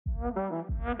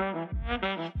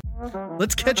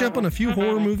Let's catch up on a few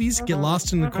horror movies, get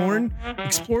lost in the corn,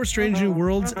 explore strange new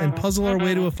worlds, and puzzle our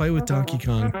way to a fight with Donkey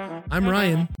Kong. I'm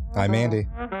Ryan. I'm Andy.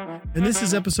 And this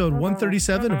is episode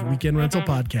 137 of Weekend Rental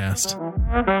Podcast.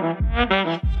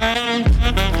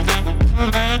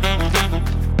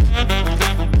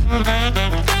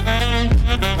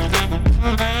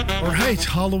 All right,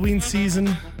 Halloween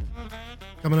season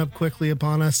coming up quickly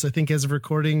upon us. I think as of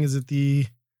recording, is it the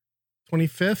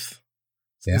 25th?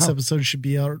 So This episode should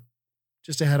be out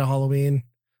just ahead of Halloween,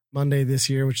 Monday this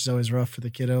year, which is always rough for the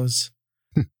kiddos.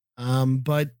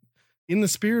 But in the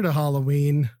spirit of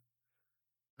Halloween,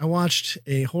 I watched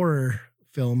a horror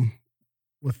film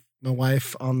with my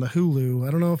wife on the Hulu.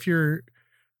 I don't know if you're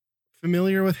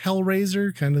familiar with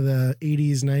Hellraiser, kind of the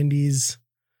 80s, 90s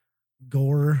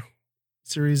gore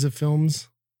series of films.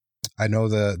 I know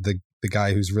the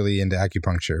guy who's really into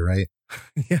acupuncture, right?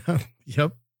 Yeah.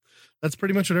 Yep. That's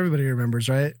pretty much what everybody remembers,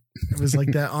 right? It was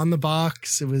like that on the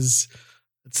box. It's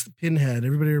the Pinhead.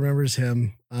 Everybody remembers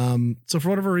him. So for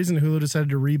whatever reason, Hulu decided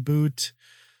to reboot,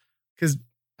 because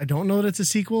I don't know that it's a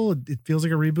sequel. It feels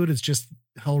like a reboot. It's just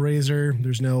Hellraiser.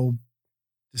 There's no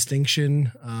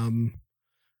distinction.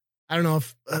 I don't know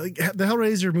if the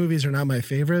Hellraiser movies are not my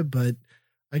favorite, but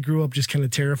I grew up just kind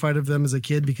of terrified of them as a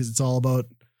kid because it's all about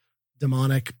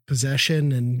demonic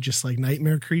possession and just like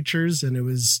nightmare creatures. And it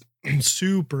was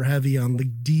super heavy on the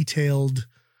detailed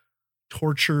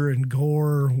torture and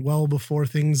gore well before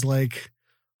things like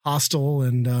Hostel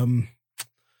and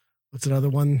what's another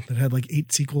one that had like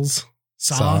 8 sequels?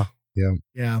 Saw.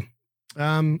 Yeah.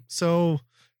 So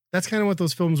that's kind of what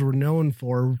those films were known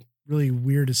for. Really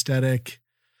weird aesthetic.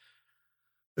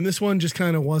 And this one just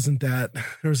kind of wasn't that.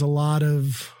 There was a lot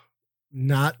of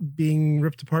not being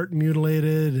ripped apart and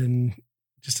mutilated and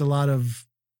just a lot of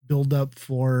build up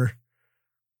for,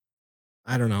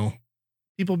 I don't know,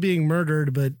 people being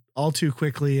murdered, but all too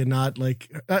quickly and not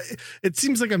like, it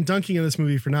seems like I'm dunking in this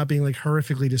movie for not being like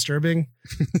horrifically disturbing.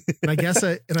 And I guess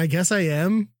I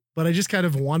am, but I just kind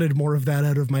of wanted more of that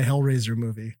out of my Hellraiser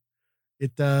movie.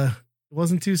 It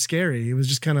wasn't too scary. It was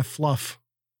just kind of fluff.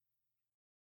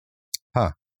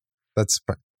 Huh.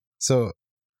 So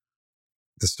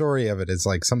the story of it is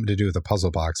like something to do with a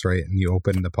puzzle box, right? And you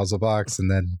open the puzzle box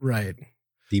and then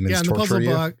demons torture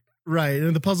you. Right.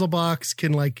 And the puzzle box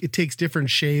can it takes different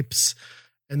shapes.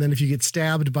 And then if you get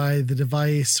stabbed by the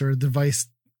device,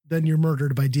 then you're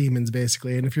murdered by demons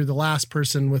basically. And if you're the last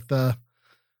person with the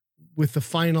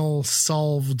final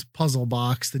solved puzzle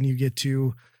box, then you get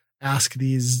to ask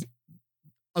these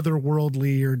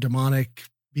otherworldly or demonic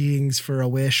beings for a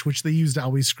wish, which they use to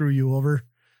always screw you over.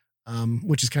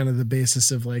 Which is kind of the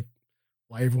basis of like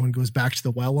why everyone goes back to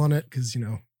the well on it. Cause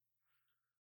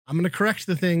I'm going to correct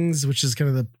the things, which is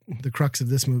kind of the crux of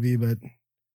this movie, but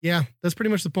yeah, that's pretty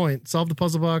much the point. Solve the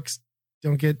puzzle box.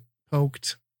 Don't get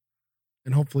poked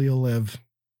and hopefully you'll live.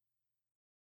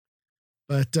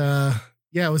 But,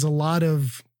 yeah, it was a lot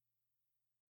of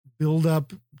build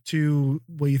up to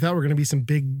what you thought were going to be some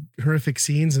big horrific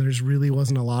scenes. And there's really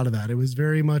wasn't a lot of that. It was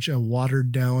very much a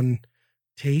watered down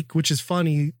take, which is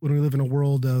funny when we live in a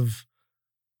world of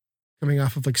coming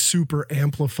off of like super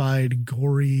amplified,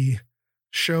 gory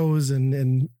shows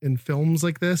and films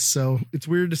like this. So it's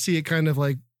weird to see it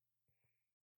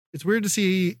it's weird to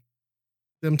see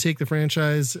them take the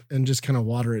franchise and just kind of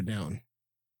water it down.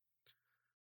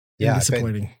 Yeah.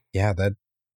 Disappointing. That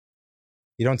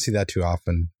you don't see that too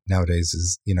often nowadays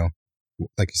is,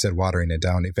 like you said, watering it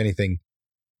down. If anything,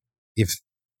 if it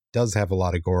does have a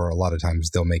lot of gore, a lot of times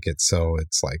they'll make it so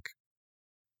it's like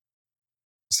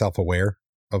self-aware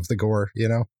of the gore,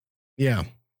 Yeah.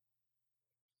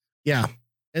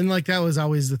 And like that was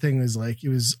always the thing, is like it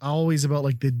was always about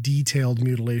like the detailed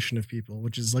mutilation of people,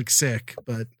 which is like sick,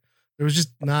 but there was just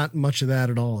not much of that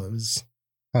at all. It was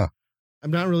I'm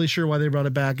not really sure why they brought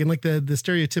it back. And like the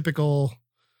stereotypical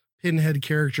Pinhead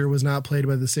character was not played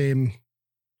by the same,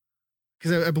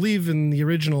 because I believe in the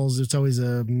originals it's always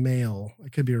a male. I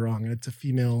could be wrong. It's a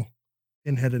female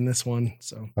Pinhead in this one.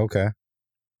 So okay,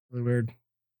 really weird.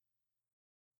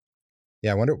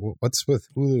 Yeah, I wonder what's with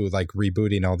Hulu like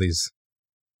rebooting all these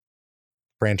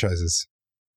franchises.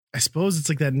 I suppose it's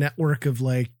like that network of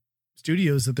like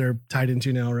studios that they're tied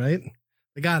into now, right?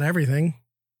 They got everything.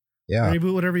 Yeah.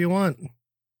 Reboot whatever you want.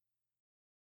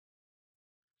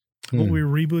 Well, we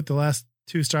reboot the last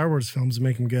 2 Star Wars films and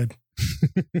make them good.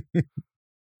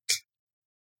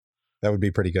 That would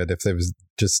be pretty good if there was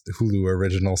just Hulu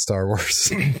original Star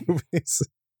Wars movies.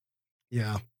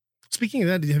 Yeah. Speaking of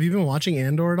that, have you been watching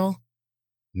Andor at all?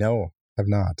 No, I've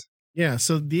not. Yeah.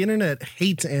 So the internet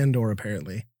hates Andor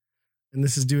apparently. and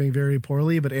this is doing very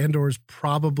poorly, but Andor is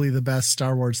probably the best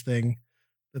Star Wars thing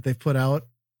that they've put out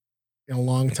in a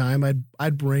long time.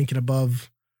 I'd rank it above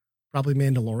probably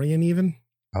Mandalorian even.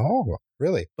 Oh,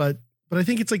 really? But I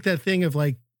think it's like that thing of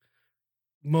like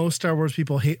most Star Wars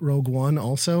people hate Rogue One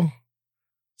also.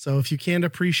 So if you can't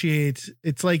appreciate,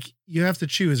 it's like you have to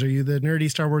choose. Are you the nerdy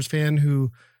Star Wars fan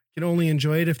who can only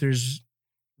enjoy it if there's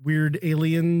weird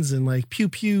aliens and like pew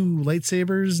pew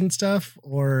lightsabers and stuff,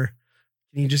 or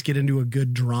can you just get into a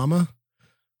good drama?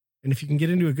 And if you can get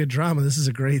into a good drama, this is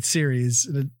a great series.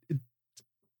 And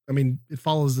it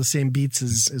follows the same beats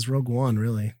as Rogue One,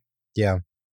 really. Yeah.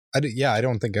 I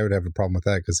don't think I would have a problem with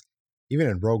that, because even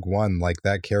in Rogue One, like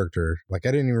that character, like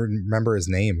I didn't even remember his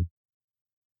name.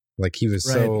 Like he was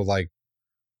so like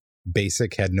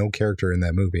basic, had no character in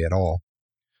that movie at all.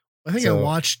 I think I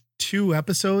watched 2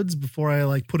 episodes before I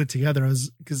like put it together.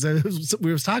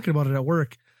 We was talking about it at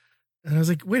work, and I was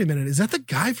like, wait a minute, is that the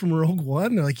guy from Rogue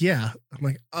One? They're like, yeah. I'm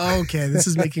like, oh, okay, this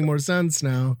is making more sense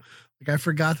now. Like I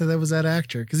forgot that was that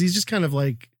actor, because he's just kind of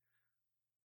like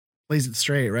plays it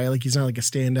straight, right? Like he's not like a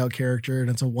standout character,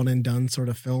 and it's a one and done sort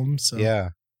of film. So yeah.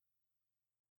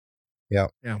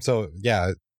 So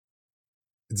yeah,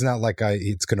 it's not like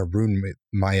it's going to ruin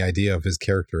my idea of his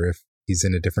character if he's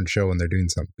in a different show and they're doing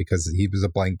something, because he was a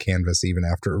blank canvas even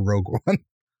after Rogue One.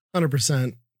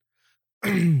 100%.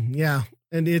 Yeah.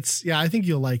 And I think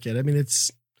you'll like it. I mean,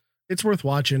 it's worth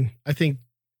watching. I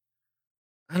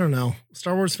don't know.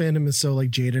 Star Wars fandom is so like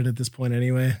jaded at this point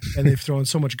anyway, and they've thrown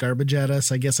so much garbage at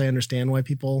us. I guess I understand why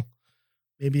people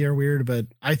maybe are weird, but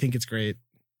I think it's great.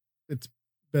 It's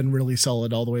been really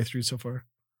solid all the way through so far.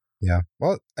 Yeah.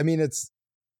 Well, I mean, it's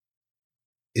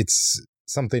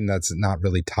something that's not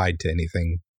really tied to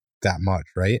anything that much,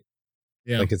 right?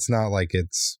 Yeah. Like it's not like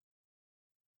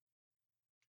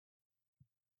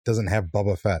doesn't have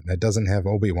Boba Fett, and it doesn't have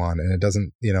Obi-Wan, and it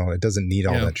doesn't need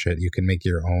all that shit. You can make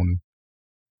your own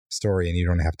story, and you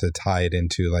don't have to tie it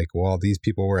into like, well, these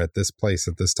people were at this place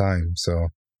at this time. So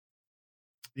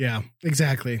yeah,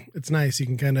 exactly. It's nice. You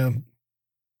can kind of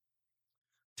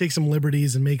take some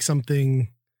liberties and make something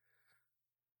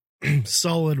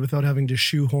solid without having to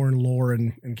shoehorn lore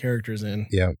and characters in.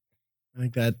 Yeah. I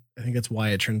think that's why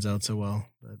it turns out so well.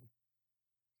 But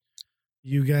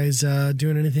you guys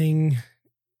doing anything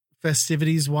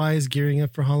festivities wise, gearing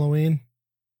up for Halloween?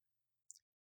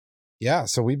 Yeah,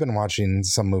 so we've been watching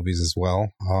some movies as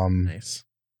well. Nice.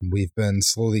 We've been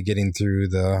slowly getting through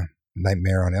the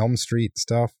Nightmare on Elm Street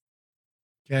stuff.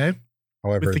 Okay.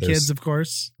 However, with the kids, of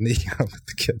course. Yeah, with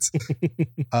the kids.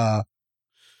 I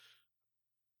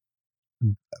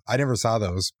never saw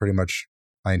those pretty much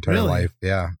my entire life.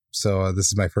 Yeah. So this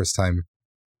is my first time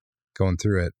going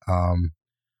through it.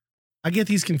 I get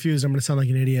these confused. I'm going to sound like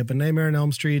an idiot, but Nightmare on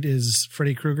Elm Street is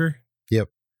Freddy Krueger? Yep.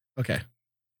 Okay.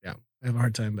 Yeah. I have a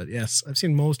hard time, but yes, I've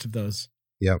seen most of those.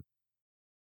 Yep.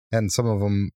 And some of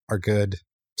them are good.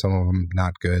 Some of them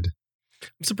not good.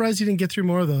 I'm surprised you didn't get through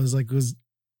more of those. Like,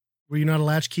 were you not a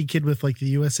latchkey kid with like the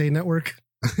USA Network?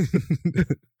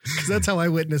 Because that's how I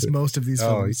witnessed most of these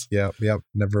films. Yep.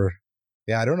 Never.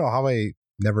 Yeah, I don't know how I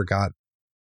never got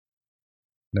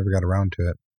around to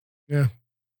it. Yeah.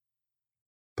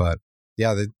 But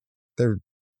yeah, they're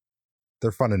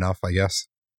fun enough, I guess.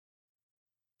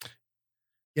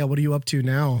 Yeah, what are you up to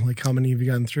now? Like, how many have you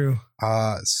gotten through?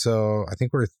 So I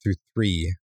think we're through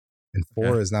 3, and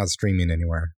 4 is not streaming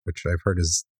anywhere, which I've heard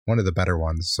is one of the better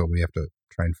ones. So we have to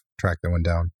try and track that one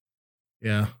down.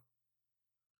 Yeah.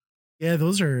 Yeah,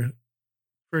 those are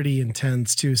pretty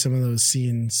intense too. Some of those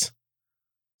scenes,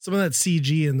 some of that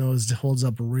CG in those holds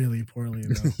up really poorly.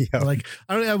 Yeah. Like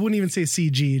I wouldn't even say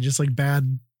CG, just like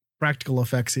bad practical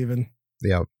effects even.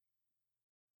 Yep.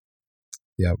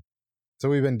 So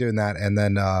we've been doing that. And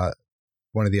then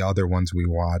one of the other ones we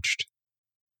watched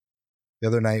the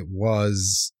other night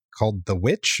was called The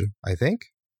Witch, I think.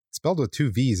 It's spelled with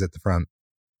 2 V's at the front.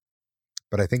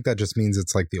 But I think that just means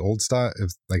it's like the old style,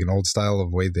 like an old style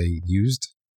of way they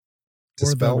used to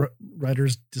spell. The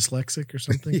writer's dyslexic or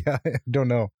something. Yeah, I don't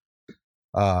know.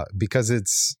 Because it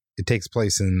takes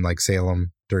place in like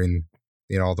Salem during,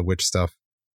 all the witch stuff.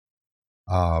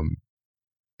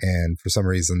 And for some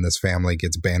reason, this family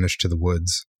gets banished to the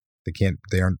woods.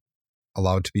 They aren't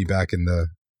allowed to be back in the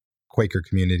Quaker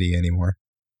community anymore.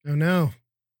 Oh no.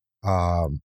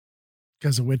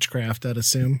 Because of witchcraft, I'd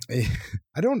assume.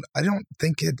 I don't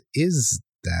think it is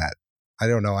that. I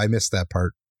don't know. I missed that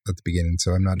part at the beginning,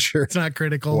 so I'm not sure. It's not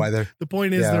critical. Why the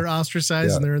point is they're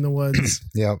ostracized and they're in the woods.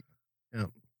 Yep. Yeah.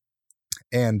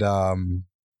 And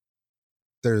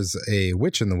there's a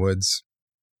witch in the woods,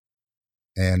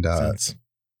 and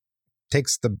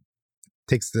takes the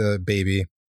baby.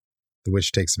 The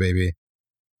witch takes the baby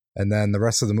And then the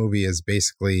rest of the movie is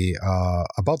basically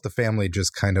about the family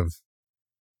just kind of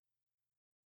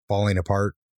falling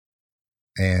apart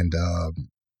and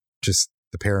just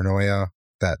the paranoia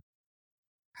that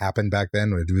happened back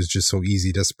then. It was just so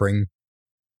easy to spring.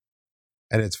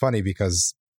 And it's funny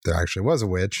because there actually was a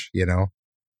witch, you know.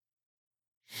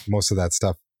 Most of that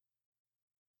stuff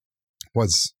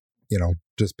was, you know,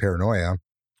 just paranoia.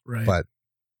 Right. But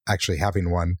actually having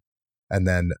one and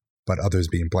then but others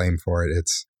being blamed for it,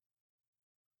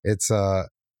 it's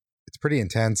pretty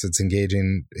intense. It's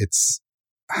engaging. It's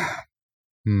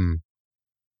there's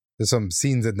some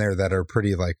scenes in there that are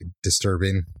pretty like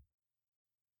disturbing,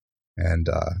 and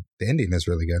the ending is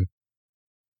really good.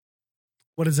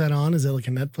 What is that on? Is it like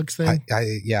a Netflix thing?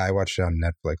 I watched it on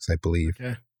Netflix, I believe. Okay,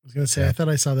 I was gonna say I thought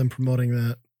I saw them promoting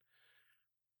that.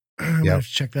 I might have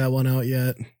to check that one out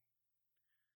yet.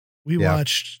 We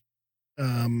watched,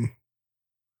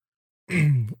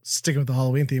 sticking with the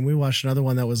Halloween theme, we watched another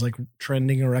one that was like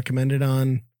trending or recommended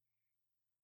on.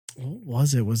 What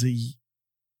was it? Was it?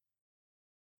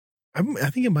 I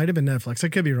think it might have been Netflix. I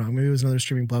could be wrong. Maybe it was another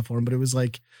streaming platform, but it was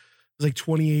like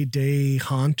 28-day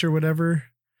haunt or whatever.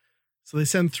 So they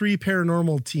send 3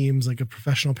 paranormal teams, like a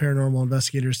professional paranormal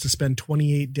investigators, to spend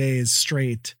 28 days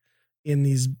straight in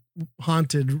these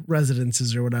haunted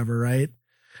residences or whatever, right?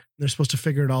 They're supposed to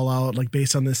figure it all out, like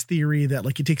based on this theory that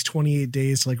like it takes 28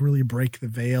 days to like really break the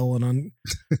veil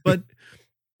but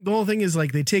the whole thing is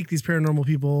like they take these paranormal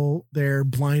people, they're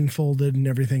blindfolded and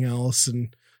everything else,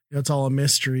 and you know, it's all a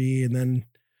mystery, and then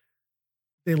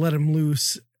they let them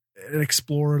loose and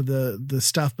explore the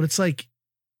stuff. But it's like,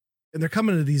 and they're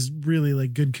coming to these really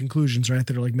like good conclusions, right?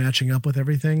 That are like matching up with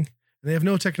everything. And they have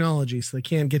no technology, so they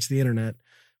can't get to the internet.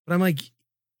 But I'm like,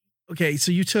 okay,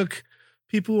 so you took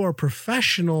people who are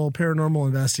professional paranormal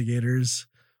investigators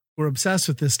who are obsessed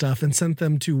with this stuff and sent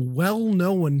them to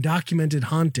well-known documented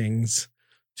hauntings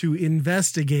to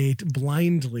investigate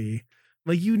blindly.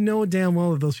 Like, you know damn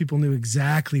well that those people knew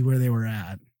exactly where they were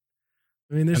at.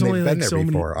 I mean, there's only like so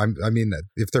before. I mean,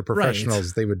 if they're professionals,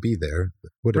 right, they would be there.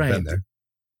 Would have been there.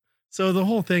 So the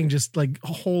whole thing just like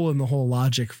a hole in the whole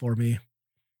logic for me.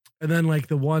 And then like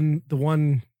the one,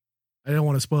 I don't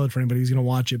want to spoil it for anybody who's going to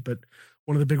watch it, but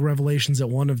one of the big revelations at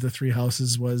one of the 3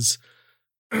 houses was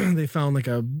they found like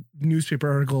a newspaper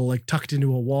article like tucked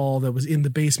into a wall that was in the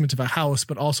basement of a house,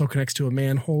 but also connects to a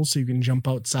manhole so you can jump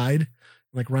outside and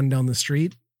like run down the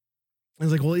street. I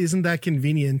was like, well, isn't that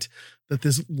convenient that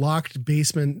this locked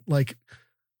basement like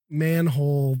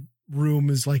manhole room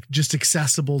is like just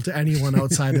accessible to anyone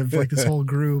outside of like this whole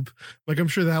group? Like, I'm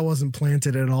sure that wasn't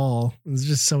planted at all. It was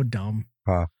just so dumb.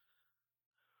 Huh.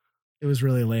 It was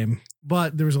really lame,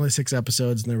 but there was only 6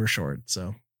 episodes and they were short,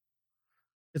 so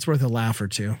it's worth a laugh or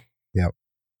two. Yep.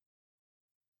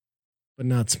 But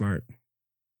not smart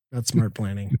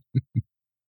planning.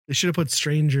 They should have put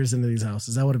strangers into these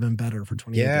houses. That would have been better for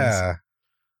 28 days.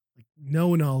 Like,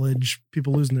 no knowledge,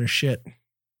 people losing their shit.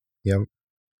 Yep.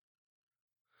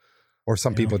 Or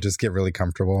some people just get really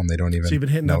comfortable and they don't even. So you've been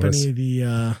hitting up any of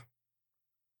the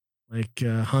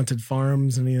haunted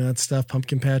farms, any of that stuff,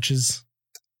 pumpkin patches?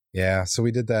 Yeah, so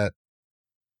we did that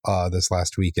this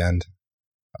last weekend.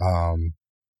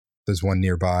 There's one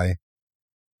nearby.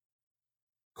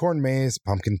 Corn maze,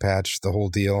 pumpkin patch, the whole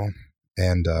deal.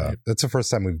 And that's the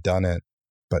first time we've done it.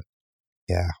 But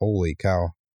yeah, holy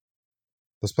cow.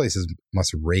 Those places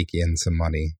must rake in some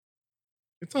money.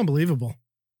 It's unbelievable.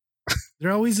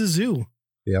 They're always a zoo.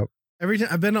 Yep. Every time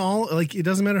I've been like, it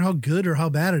doesn't matter how good or how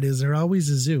bad it is, they're always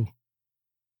a zoo.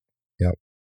 Yep.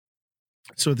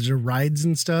 So there's rides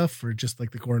and stuff, or just like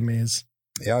the corn maze?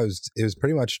 Yeah, it was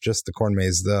pretty much just the corn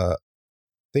maze. The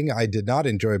thing I did not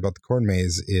enjoy about the corn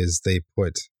maze is they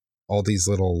put all these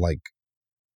little like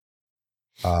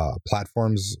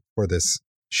platforms for this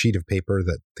sheet of paper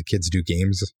that the kids do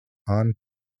games on,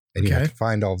 and you have to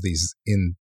find all of these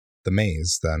in the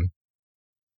maze then,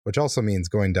 which also means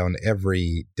going down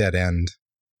every dead end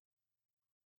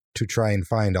to try and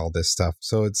find all this stuff.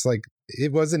 So it's like,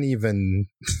 it wasn't even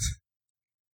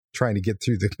trying to get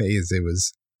through the maze. It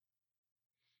was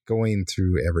going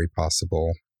through every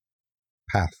possible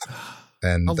path.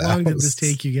 And how long did this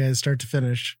take you guys start to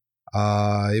finish?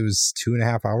 It was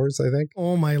 2.5 hours, I think.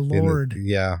 Oh my Lord.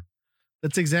 Yeah.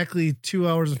 That's exactly 2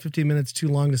 hours and 15 minutes too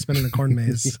long to spend in a corn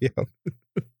maze.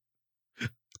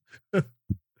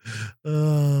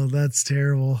 Oh, that's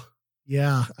terrible.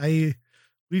 Yeah.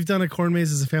 We've done a corn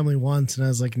maze as a family once and I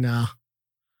was like, nah,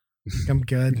 I'm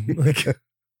good. Like,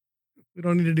 we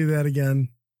don't need to do that again.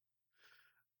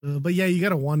 But yeah, you got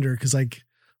to wonder, because like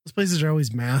those places are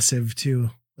always massive too.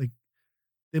 Like,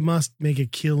 they must make a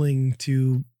killing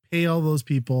to pay all those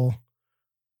people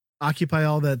occupy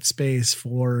all that space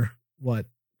for what,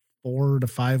 4 to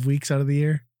 5 weeks out of the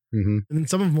year. Mm-hmm. And then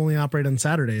some of them only operate on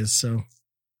Saturdays. So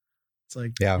it's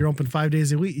like, Yeah. you're open 5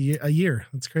 days a year.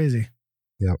 That's crazy.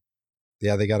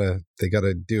 Yeah, they gotta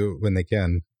do it when they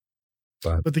can.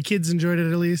 But the kids enjoyed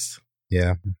it at least.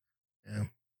 Yeah. Yeah.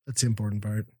 That's the important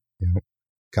part.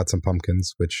 Got some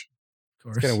pumpkins, which Of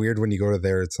course. it's kind of weird when you go to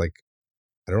there. It's like,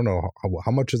 I don't know,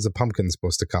 how much is a pumpkin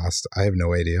supposed to cost? I have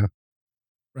no idea.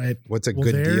 Right. What's a Well,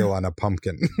 good there- deal on a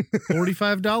pumpkin?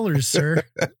 $45, sir.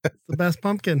 It's the best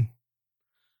pumpkin.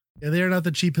 Yeah, they are not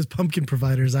the cheapest pumpkin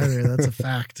providers either. That's a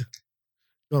fact.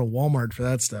 Go to Walmart for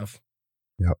that stuff.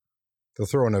 They'll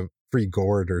throw in a free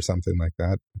gourd or something like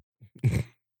that. You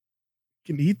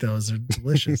can eat those. They're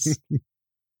delicious.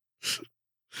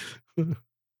 Oh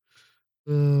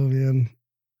man.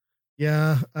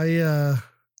 Yeah,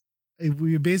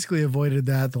 we basically avoided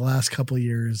that the last couple of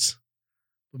years.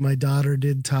 But my daughter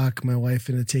did talk my wife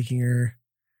into taking her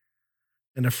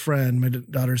and a friend, my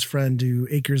daughter's friend, to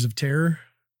Acres of Terror,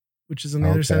 which is on the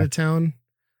other side Okay. of town.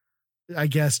 I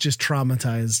guess just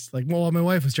traumatized. Like, well, my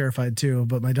wife was terrified too,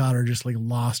 but my daughter just like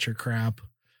lost her crap.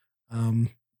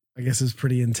 I guess it's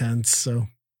pretty intense. So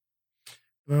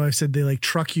my wife said they like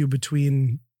truck you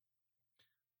between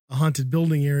a haunted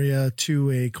building area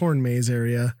to a corn maze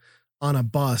area on a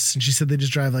bus. And she said they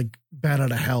just drive like bat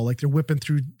out of hell. Like they're whipping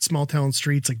through small town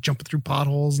streets, like jumping through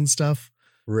potholes and stuff.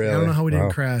 Really? I don't know how we didn't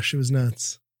Wow. crash. It was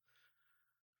nuts.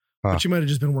 Huh. But she might have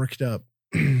just been worked up.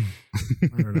 I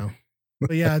don't know.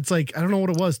 But yeah, it's like, I don't know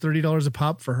what it was, $30 a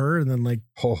pop for her and then like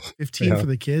Oh, 15 Yeah. for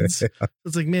the kids.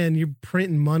 It's like, man, you're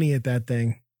printing money at that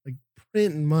thing. Like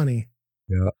printing money.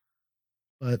 Yeah.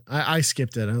 But I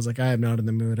skipped it. I was like, I am not in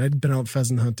the mood. I'd been out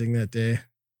pheasant hunting that day.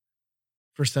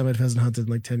 First time I'd pheasant hunted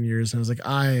in like 10 years. And I was like,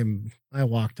 I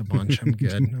walked a bunch. I'm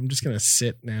good. I'm just going to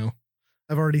sit now.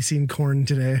 I've already seen corn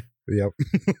today. Yep.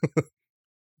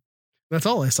 That's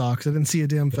all I saw because I didn't see a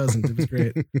damn pheasant. It was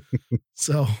great.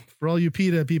 So for all you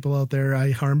PETA people out there,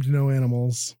 I harmed no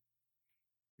animals.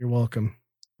 You're welcome.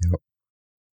 Yep.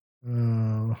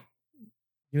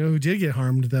 You know who did get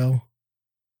harmed though?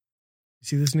 You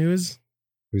see this news?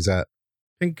 Who's that?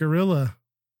 Pink Gorilla.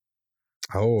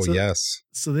 Oh, So- yes.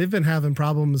 So they've been having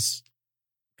problems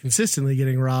consistently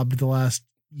getting robbed the last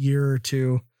year or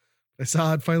two. I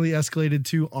saw it finally escalated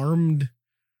to armed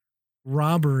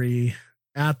robbery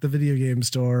at the video game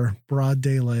store, broad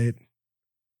daylight.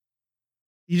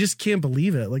 You just can't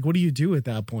believe it. Like, what do you do at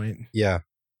that point? Yeah.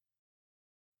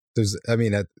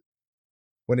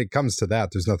 When it comes to that,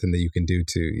 there's nothing that you can do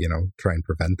to, try and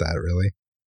prevent that, really.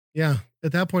 Yeah.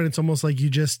 At that point, it's almost like you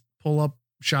just pull up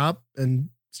shop and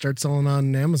start selling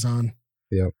on Amazon.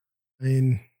 Yep. I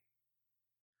mean,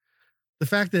 the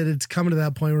fact that it's coming to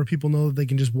that point where people know that they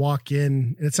can just walk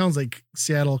in, and it sounds like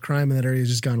Seattle crime in that area has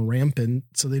just gone rampant,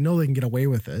 so they know they can get away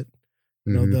with it.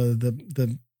 You know,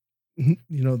 Mhm.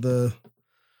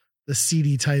 the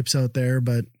seedy types out there.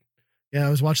 But yeah, I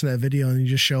was watching that video and you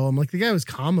just show them, like, the guy was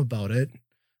calm about it,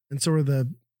 and so were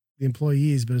the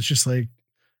employees. But it's just like,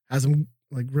 has them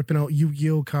like ripping out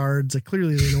Yu-Gi-Oh cards. Like,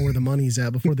 clearly they know where the money's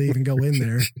at before they even go in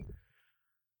there.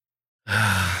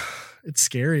 It's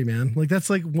scary, man. Like, that's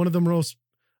like one of the most,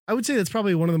 I would say that's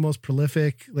probably one of the most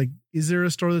prolific. Like, is there a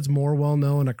store that's more well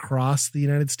known across the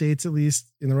United States, at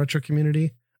least in the retro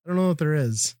community? I don't know if there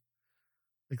is.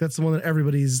 Like, that's the one that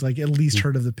everybody's like at least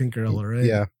heard of, the Pink Gorilla, right?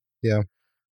 Yeah. Yeah.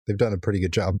 They've done a pretty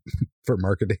good job for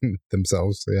marketing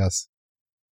themselves. So yes.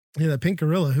 Yeah, that Pink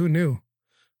Gorilla, who knew?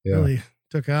 Yeah. Really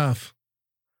took off.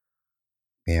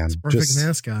 Man, It's a perfect just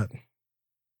mascot.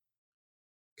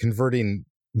 converting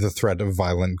the threat of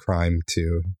violent crime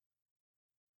to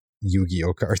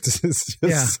Yu-Gi-Oh cards is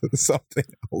just something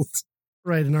else.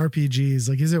 Right, in RPGs.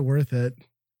 Like, is it worth it?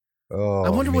 Oh, I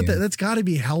wonder what man. that's got to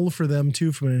be hell for them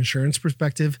too, from an insurance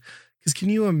perspective. Because can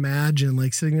you imagine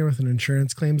like sitting there with an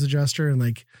insurance claims adjuster and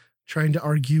like trying to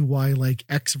argue why like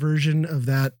X version of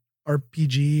that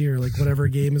RPG or like whatever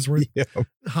game is worth Yeah.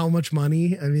 how much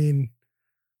money? I mean,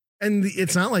 and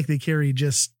it's not like they carry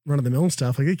just run of the mill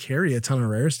stuff. Like, they carry a ton of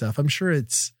rare stuff. I'm sure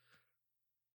it's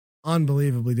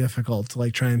unbelievably difficult to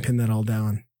like try and pin that all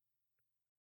down.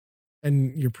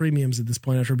 And your premiums at this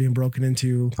point after being broken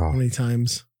into Oh. how many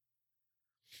times?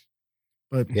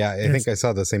 But Yeah, I think I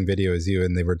saw the same video as you,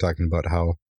 and they were talking about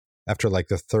how after like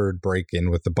the third break-in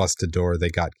with the busted door, they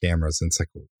got cameras. And it's like,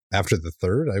 after the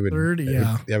third, I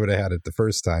would have had it the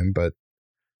first time, but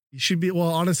you should be, well,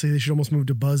 honestly, they should almost move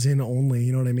to buzz in only.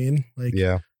 You know what I mean? Like,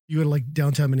 yeah, you go to like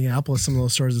downtown Minneapolis, some of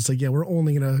those stores, it's like, yeah, we're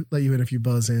only going to let you in if you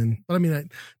buzz in. But I mean,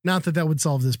 not that would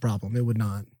solve this problem. It would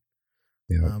not.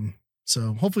 yeah,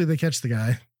 So hopefully they catch the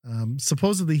guy.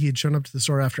 Supposedly he had shown up to the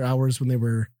store after hours when they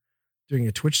were doing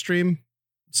a Twitch stream.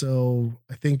 So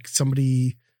I think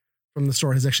somebody from the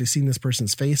store has actually seen this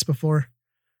person's face before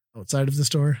outside of the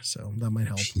store. So that might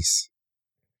help. Jeez.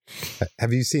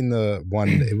 Have you seen the one?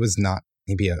 It was not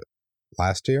maybe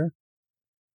last year.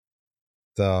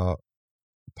 The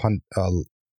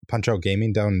Punch Out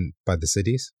Gaming down by the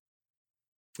cities.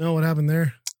 Oh, what happened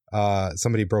there?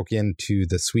 Somebody broke into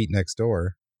the suite next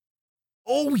door.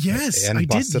 Oh yes, and I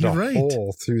busted did. You're a right.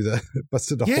 hole through the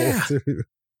hole through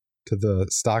to the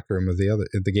stockroom of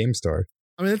the game store.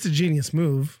 I mean, that's a genius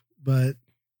move, but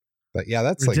yeah,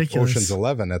 that's ridiculous. Like Ocean's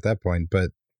 11 at that point. But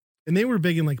and they were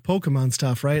big in like Pokemon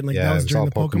stuff, right? And like yeah, that was during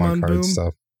the Pokemon boom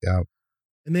stuff. Yeah,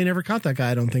 and they never caught that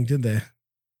guy. I don't think, did they?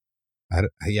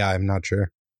 I'm not sure if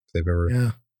they've ever.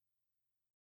 Yeah.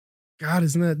 God,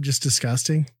 isn't that just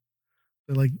disgusting?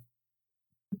 They're like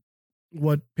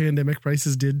what pandemic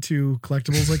prices did to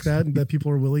collectibles like that, and that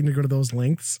people are willing to go to those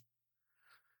lengths.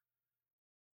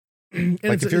 And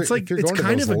like it's like if you're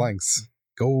going to those lengths,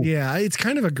 go. Yeah, it's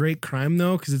kind of a great crime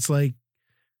though, because it's like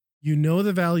you know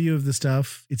the value of the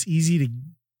stuff. It's easy to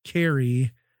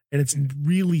carry, and it's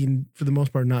really, for the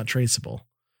most part, not traceable.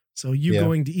 So you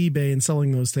going to eBay and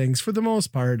selling those things, for the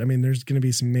most part, I mean, there's going to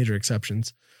be some major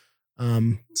exceptions.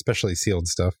 Especially sealed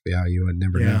stuff. Yeah, you would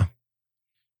never know.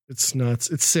 It's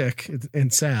nuts. It's sick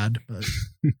and sad, but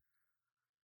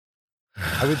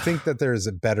I would think that there's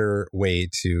a better way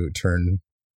to turn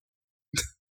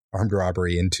armed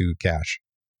robbery into cash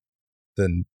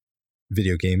than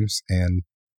video games and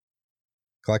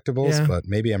collectibles, but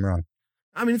maybe I'm wrong.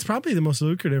 I mean, it's probably the most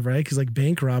lucrative, right? Because like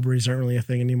bank robberies aren't really a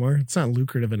thing anymore. It's not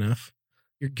lucrative enough.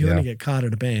 You're going to get caught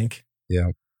at a bank. Yeah.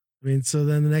 I mean, so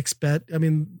then the next bet, I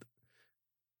mean,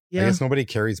 I guess nobody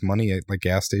carries money at like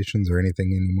gas stations or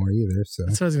anything anymore either. So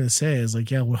that's what I was going to say is like,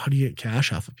 yeah, well, how do you get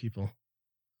cash off of people?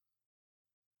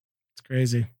 It's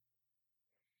crazy.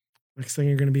 Next thing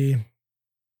you're going to be,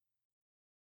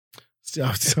 I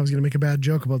was going to make a bad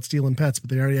joke about stealing pets, but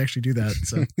they already actually do that.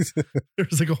 So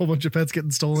there's like a whole bunch of pets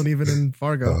getting stolen even in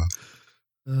Fargo.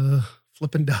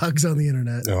 Flipping dogs on the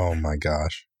internet. Oh my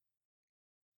gosh.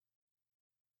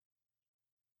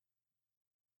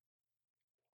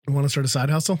 You want to start a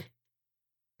side hustle?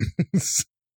 I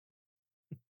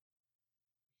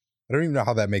don't even know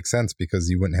how that makes sense, because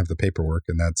you wouldn't have the paperwork,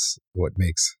 and that's what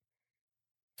makes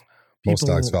most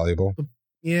dogs valuable.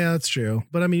 Yeah, that's true.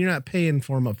 But I mean, you're not paying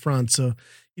for them up front. So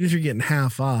even if you're getting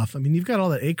half off, I mean, you've got all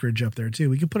that acreage up there too.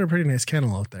 We could put a pretty nice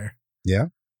kennel out there. Yeah.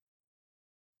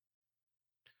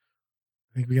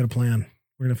 I think we got a plan.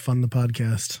 We're going to fund the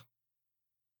podcast.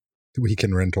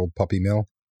 Weekend rental puppy mill.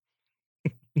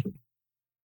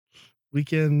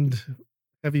 Weekend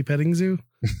heavy petting zoo.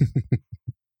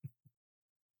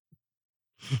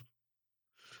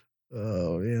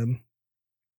 Oh man.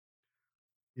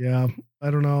 Yeah,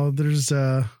 I don't know. There's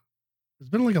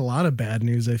been like a lot of bad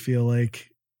news, I feel like,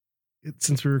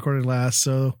 since we recorded last.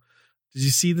 So did you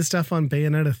see the stuff on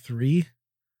Bayonetta 3?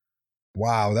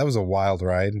 Wow, that was a wild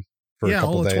ride for a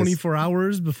couple all days. 24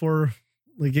 hours before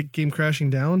like it came crashing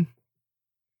down.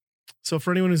 So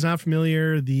for anyone who's not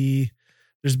familiar,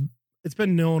 it's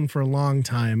been known for a long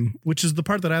time, which is the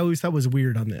part that I always thought was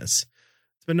weird on this.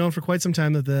 It's been known for quite some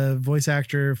time that the voice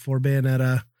actor for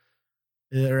Bayonetta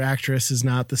or actress is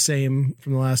not the same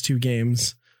from the last two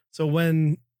games. So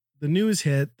when the news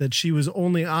hit that she was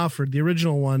only offered, the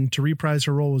original one to reprise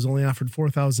her role was only offered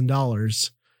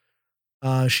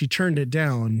 $4,000, she turned it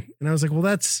down. And I was like, well,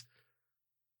 that's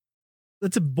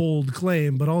a bold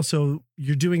claim, but also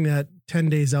you're doing that 10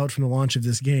 days out from the launch of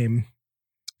this game.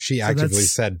 She actively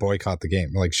said boycott the game.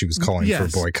 Like she was calling for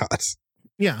boycotts.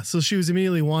 Yeah. So she was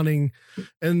immediately wanting,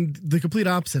 and the complete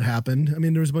opposite happened. I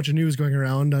mean, there was a bunch of news going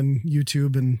around on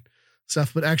YouTube and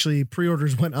stuff, but actually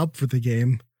pre-orders went up for the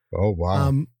game. Oh,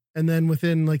 wow. And then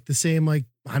within like the same, like,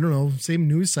 I don't know, same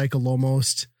news cycle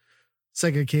almost,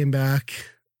 Sega came back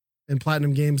and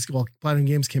Platinum Games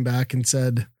came back and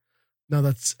said, no,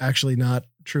 that's actually not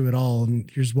true at all. And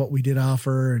here's what we did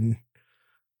offer. And,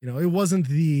 you know, it wasn't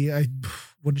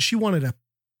she wanted a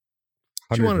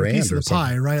piece of the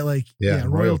pie, right? Like,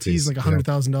 royalties like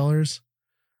 $100,000.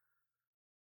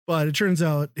 But it turns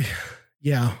out,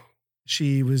 yeah,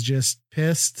 she was just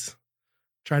pissed,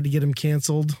 tried to get him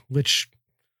canceled, which,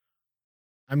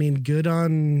 I mean, good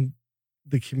on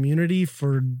the community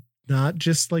for not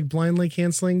just like blindly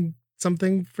canceling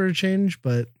something for a change.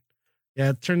 But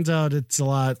yeah, it turns out it's a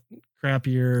lot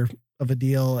crappier of a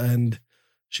deal. And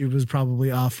she was probably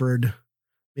offered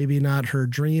maybe not her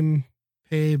dream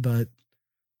pay, but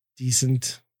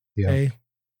decent pay.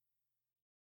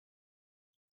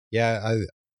 Yeah,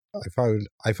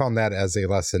 I found that as a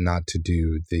lesson not to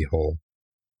do the whole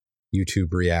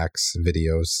YouTube reacts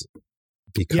videos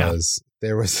because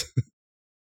there was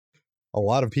a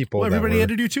lot of people. Well, everybody had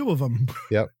to do 2 of them.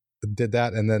 Yep. Did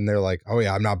that. And then they're like, oh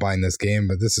yeah, I'm not buying this game,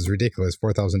 but this is ridiculous.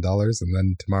 $4,000. And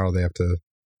then tomorrow they have to,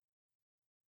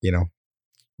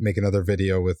 make another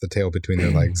video with the tail between their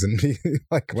legs and be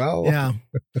like, well, yeah.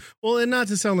 Well, and not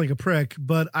to sound like a prick,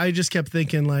 but I just kept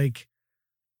thinking like,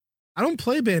 I don't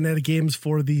play Bayonetta games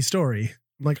for the story.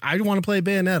 I'm like, I want to play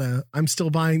Bayonetta. I'm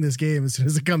still buying this game as soon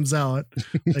as it comes out.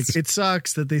 Like, it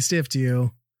sucks that they stiffed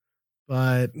you,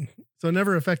 but so it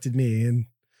never affected me, and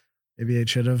maybe it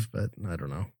should have, but I don't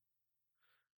know.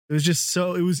 It was just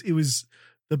so it was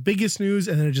the biggest news,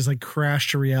 and then it just like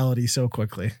crashed to reality so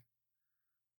quickly.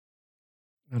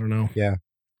 I don't know. Yeah.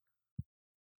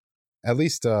 At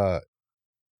least, there's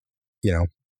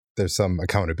some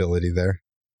accountability there.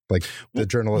 Like the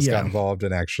journalist got involved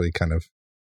and actually kind of,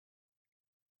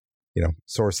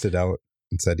 sourced it out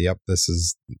and said, yep, this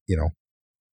is,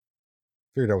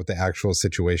 figured out what the actual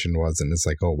situation was. And it's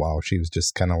like, oh, wow, she was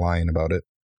just kind of lying about it.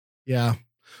 Yeah.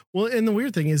 Well, and the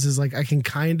weird thing is like, I can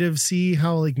kind of see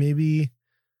how like maybe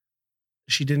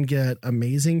she didn't get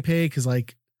amazing pay. Cause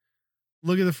like,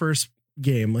 look at the first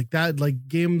game like that, like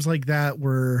games like that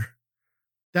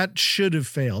should have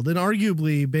failed. And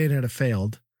arguably Bayonetta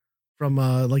failed from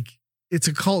like, it's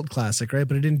a cult classic, right?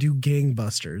 But it didn't do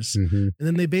gangbusters. Mm-hmm. And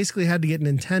then they basically had to get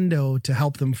Nintendo to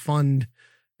help them fund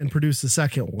and produce the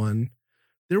second one.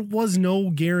 There was no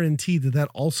guarantee that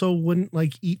also wouldn't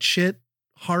like eat shit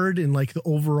hard in like the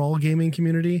overall gaming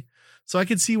community. So I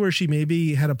could see where she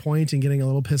maybe had a point in getting a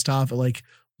little pissed off at like,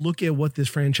 look at what this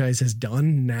franchise has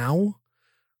done now.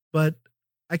 But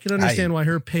I can understand why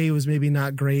her pay was maybe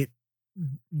not great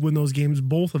when those games,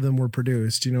 both of them were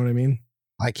produced. You know what I mean?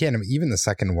 I can't even the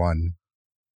second one,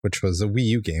 which was a Wii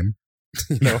U game,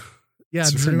 Yeah.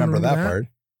 Just remember that part.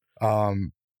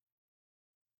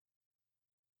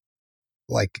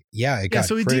 It got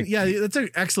so it did. Yeah, that's an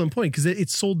excellent point because it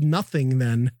sold nothing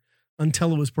then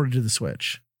until it was ported to the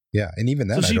Switch. Yeah, and even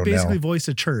then, so she basically voiced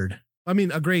a turd. I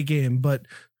mean, a great game, but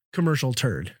commercial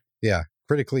turd. Yeah,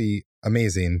 critically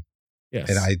amazing. Yes,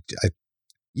 and I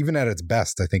even at its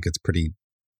best, I think it's pretty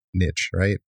niche,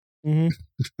 right?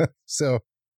 Mm-hmm. So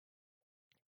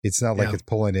it's not like it's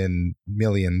pulling in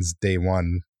millions day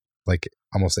one, like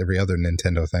almost every other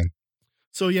Nintendo thing.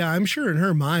 So yeah, I'm sure in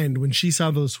her mind when she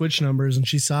saw those Switch numbers and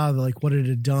she saw like what it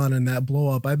had done and that blow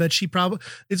up, I bet she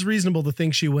it's reasonable to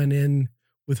think she went in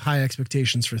with high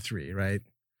expectations for 3, right?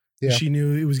 Yeah. She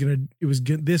knew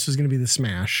this was gonna be the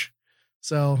smash.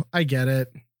 So I get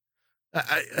it.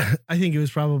 I think it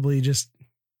was probably just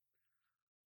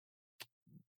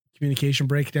communication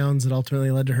breakdowns that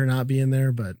ultimately led to her not being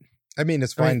there. But I mean,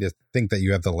 it's fine to think that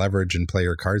you have the leverage and play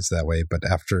your cards that way, but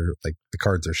after like the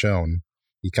cards are shown,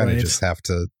 you kind of just have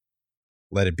to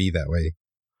let it be that way.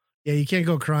 Yeah, you can't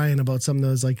go crying about something that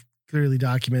was like clearly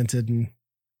documented, and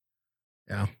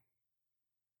yeah,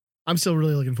 I'm still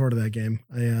really looking forward to that game.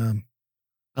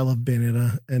 I love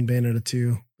Bayonetta and Bayonetta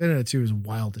 2. Bayonetta 2 is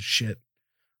wild as shit.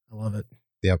 I love it.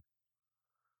 Yep.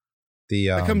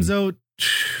 It comes out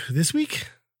this week.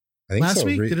 I think last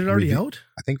week. Did it already out?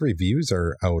 I think reviews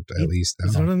are out at least now.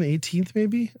 Is it on the 18th?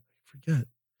 Maybe. I forget.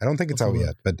 I don't think it's out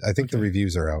yet, but I think the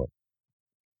reviews are out.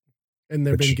 And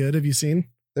they've been good. Have you seen?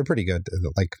 They're pretty good.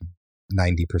 Like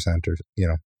 90% or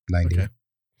 90. Okay.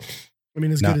 I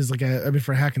mean, as good as like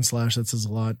for hack and slash, that says a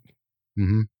lot.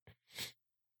 Mm-hmm.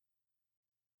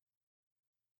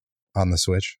 On the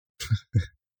Switch.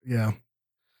 Yeah.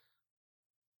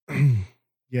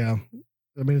 Yeah.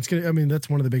 I mean, that's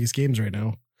one of the biggest games right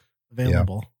now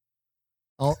available.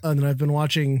 Yeah. And then I've been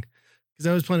watching, because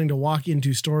I was planning to walk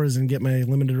into stores and get my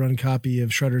limited run copy of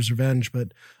Shredder's Revenge,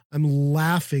 but I'm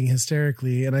laughing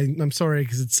hysterically. And I'm sorry,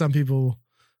 because it's some people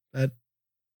that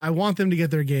I want them to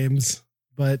get their games,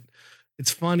 but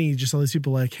it's funny. Just all these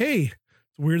people like, hey,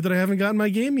 it's weird that I haven't gotten my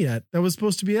game yet. That was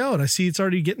supposed to be out. I see it's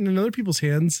already getting in other people's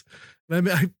hands.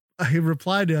 And I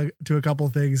replied to a couple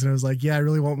of things, and I was like, yeah, I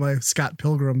really want my Scott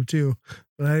Pilgrim too,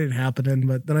 but that didn't happen.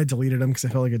 But then I deleted them because I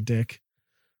felt like a dick.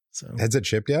 So has it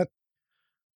shipped yet?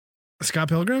 Scott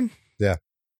Pilgrim? Yeah.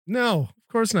 No,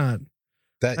 of course not.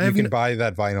 That you can buy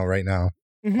that vinyl right now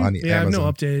on Amazon.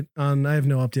 I have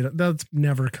no update. That's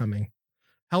never coming.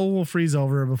 Hell will freeze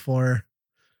over before.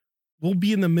 We'll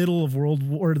be in the middle of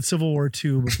Civil War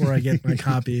II before I get my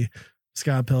copy of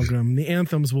Scott Pilgrim. The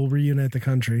anthems will reunite the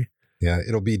country. Yeah,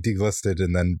 it'll be delisted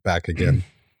and then back again.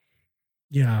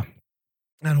 Yeah.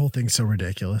 That whole thing's so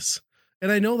ridiculous.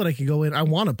 And I know that I can go in. I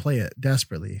want to play it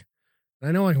desperately.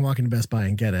 I know I can walk into Best Buy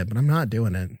and get it, but I'm not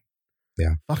doing it.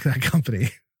 Yeah. Fuck that company.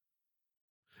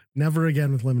 Never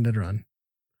again with limited run.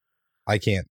 I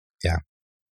can't. Yeah.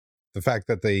 the fact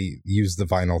that they use the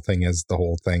vinyl thing as the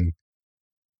whole thing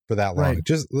for that long. Right.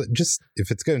 Just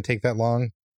if it's going to take that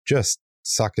long, just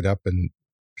suck it up and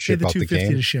Pay ship the out the $250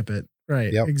 game. to ship it.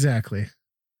 Right. Yep. Exactly.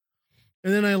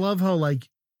 And then I love how like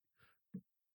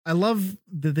I love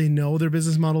that they know their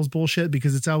business model is bullshit,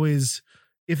 because it's always,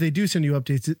 if they do send you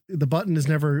updates, the button is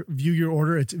never view your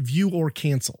order. It's view or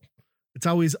cancel. It's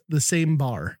always the same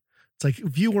bar. It's like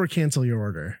view or cancel your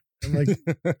order. And like,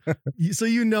 so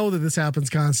you know that this happens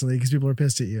constantly because people are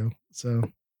pissed at you. So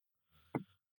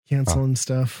canceling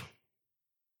stuff.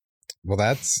 Well,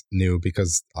 that's new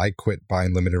because I quit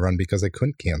buying limited run because I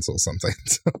couldn't cancel something.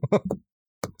 So.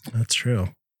 That's true.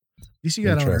 At least you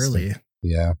got out early.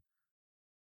 Yeah.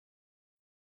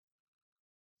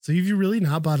 So have you really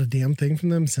not bought a damn thing from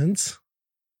them since?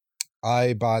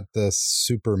 I bought the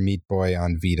Super Meat Boy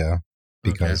on Vita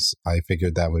because I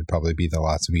figured that would probably be the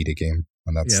last Vita game.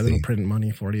 And that's they'll print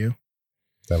money for you.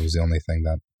 That was the only thing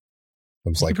that I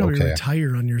was like, probably okay.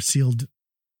 Retire on your sealed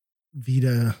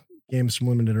Vita games from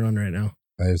limited run right now.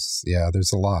 There's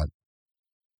a lot.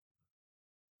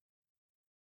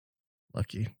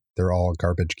 Lucky. They're all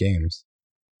garbage games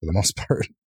for the most part,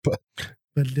 but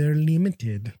they're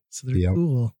limited, so they're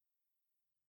cool.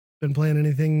 Been playing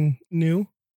anything new?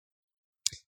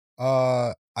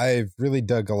 I've really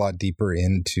dug a lot deeper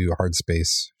into Hard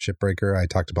Space Shipbreaker. I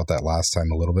talked about that last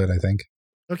time a little bit, I think.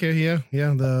 Okay, yeah.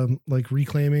 The like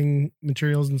reclaiming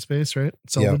materials in space, right?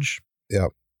 Salvage.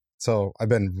 Yep. So I've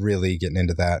been really getting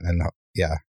into that, and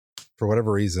yeah, for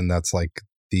whatever reason, that's like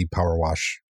the power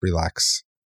wash, relax,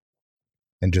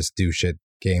 and just do shit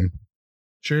game.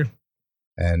 Sure.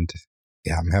 And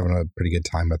yeah, I'm having a pretty good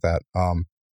time with that.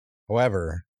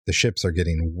 However, the ships are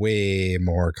getting way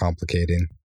more complicating.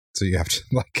 So you have to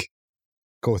like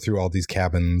go through all these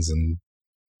cabins and,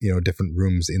 different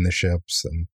rooms in the ships,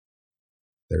 and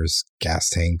there's gas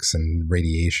tanks and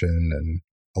radiation and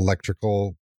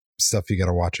electrical stuff you got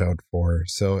to watch out for.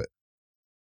 So,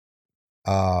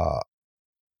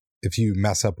 if you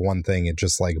mess up one thing, it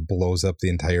just like blows up the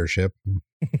entire ship,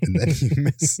 and then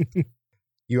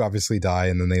you obviously die,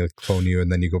 and then they clone you,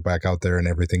 and then you go back out there and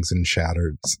everything's in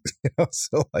shattered.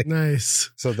 So like,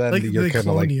 nice. So then like you're kind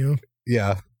of like, you.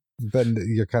 Yeah. Then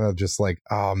you're kind of just like,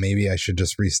 oh, maybe I should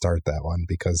just restart that one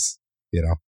because,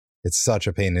 it's such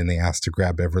a pain in the ass to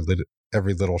grab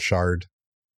every little shard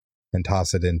and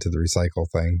toss it into the recycle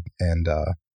thing. And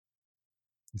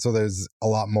so there's a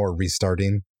lot more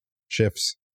restarting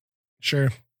shifts. Sure.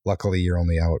 Luckily, you're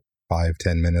only out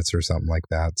 5-10 minutes or something like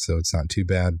that. So it's not too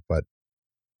bad. But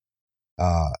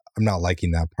I'm not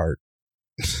liking that part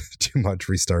too much,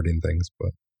 restarting things.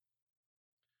 But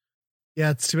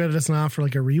yeah, it's too bad it doesn't offer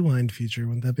like a rewind feature.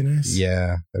 Wouldn't that be nice?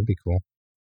 Yeah, that'd be cool.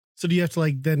 So do you have to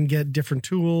like then get different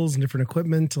tools and different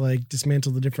equipment to like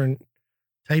dismantle the different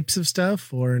types of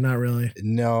stuff, or not really?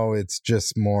 No, it's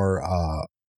just more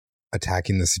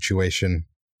attacking the situation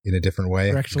in a different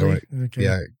way. Correctly?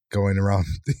 Going around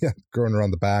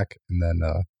the back, and then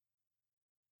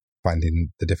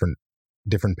finding the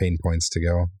different pain points to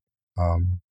go.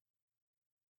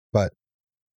 But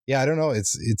yeah, I don't know.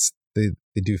 It's they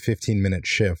do 15-minute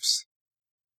shifts,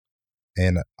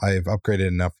 and I've upgraded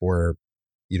enough where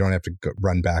you don't have to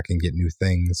run back and get new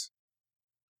things.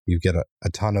 You get a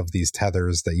ton of these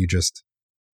tethers that you just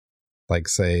like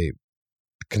say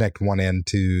connect one end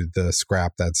to the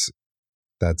scrap that's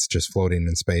just floating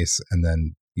in space, and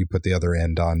then you put the other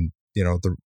end on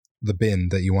the bin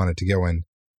that you want it to go in,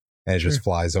 and it just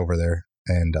flies over there.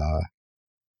 And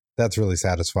that's really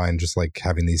satisfying, just like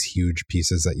having these huge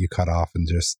pieces that you cut off and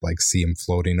just like see them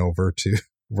floating over to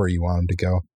where you want them to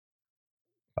go.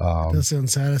 That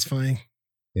sounds satisfying.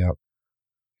 Yep.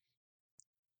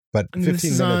 But and 15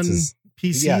 this minutes is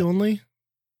PC only?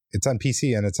 It's on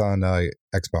PC and it's on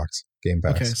Xbox Game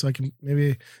Pass. Okay, so I can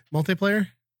maybe multiplayer?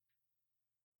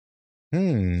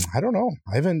 I don't know.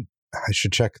 I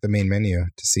should check the main menu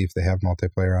to see if they have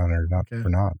multiplayer on it or not. Okay. Or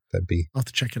not. That'd be. I'll have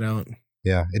to check it out.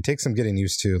 Yeah, it takes some getting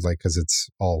used to, like, because it's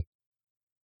all,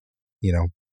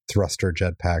 thruster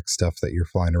jetpack stuff that you're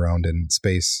flying around in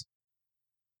space.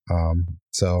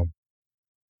 So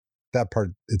that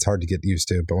part, it's hard to get used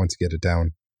to, but once you get it down,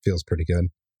 it feels pretty good.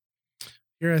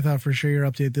 Here, I thought for sure your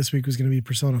update this week was going to be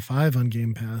Persona 5 on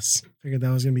Game Pass. Figured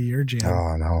that was going to be your jam.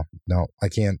 Oh, no, I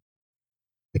can't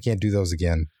do those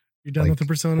again. You're done with the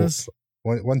Personas?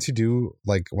 Once you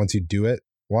do it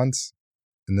once,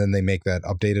 and then they make that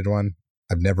updated one,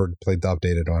 I've never played the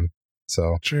updated one.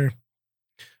 So sure.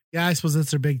 Yeah, I suppose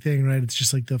that's their big thing, right? It's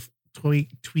just like the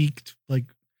tweaked like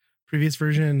previous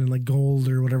version and like gold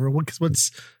or whatever. What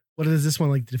is this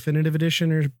one, like the definitive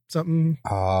edition or something?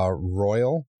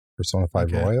 Royal, Persona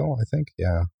 5 Royal, I think.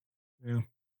 Yeah.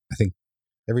 I think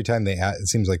every time they add, it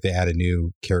seems like they add a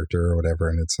new character or whatever,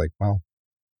 and it's like, well,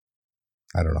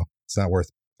 I don't know. It's not worth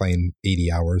playing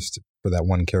 80 hours for that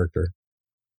one character.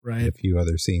 Right. And a few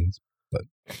other scenes, but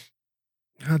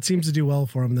it seems to do well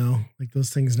for them though. Like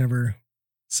those things never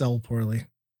sell poorly.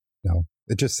 No,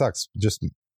 it just sucks. Just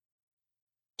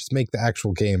make the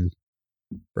actual game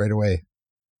right away.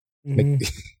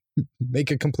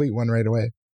 Make a complete one right away.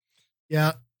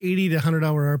 Yeah, 80 to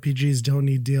 100-hour RPGs don't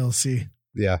need DLC.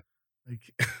 Yeah,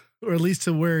 like, or at least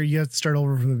to where you have to start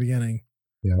over from the beginning.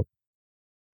 Yep,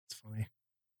 it's funny.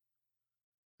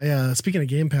 Yeah, speaking of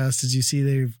Game Pass, as you see,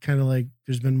 they've kind of like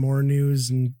there's been more news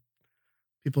and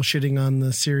people shitting on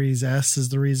the Series S is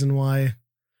the reason why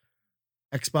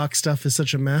Xbox stuff is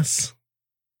such a mess.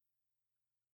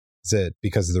 Is it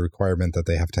because of the requirement that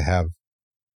they have to have?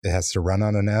 It has to run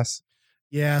on an S?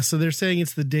 Yeah, so they're saying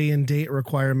it's the day and date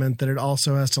requirement that it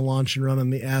also has to launch and run on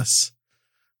the S.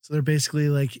 So they're basically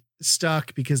like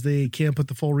stuck because they can't put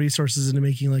the full resources into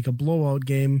making like a blowout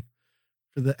game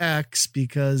for the X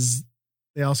because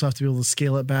they also have to be able to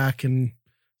scale it back. And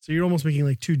so you're almost making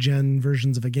like 2-gen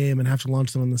versions of a game and have to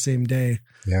launch them on the same day.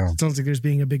 Yeah. So it sounds like there's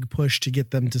being a big push to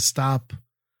get them to stop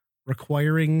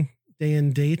requiring day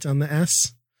and date on the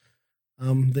S.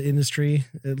 The industry,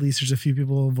 at least there's a few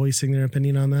people voicing their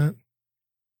opinion on that.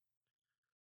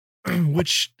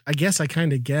 Which I guess I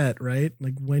kind of get, right?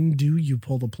 Like, when do you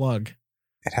pull the plug?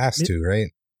 It has to,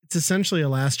 right? It's essentially a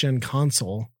last gen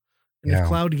console. And if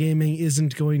cloud gaming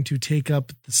isn't going to take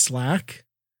up the slack,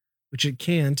 which it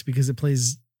can't because it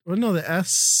plays, well, no, the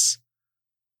S,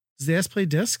 does the S play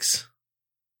discs?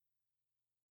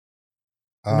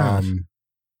 I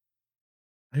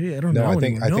don't know. I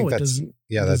think that's, doesn't.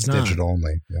 Yeah, that's digital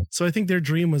only. Yeah. So I think their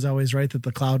dream was always right that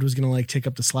the cloud was going to like take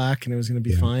up the slack and it was going to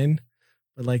be fine.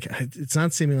 But like, it's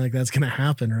not seeming like that's going to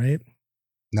happen, right?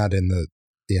 Not in the,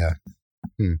 yeah.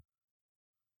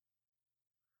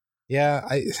 Yeah,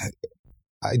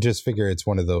 I just figure it's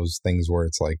one of those things where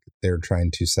it's like they're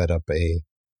trying to set up a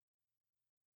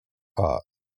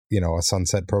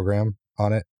sunset program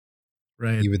on it.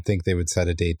 Right. You would think they would set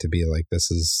a date to be like,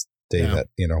 this is day that,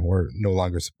 we're no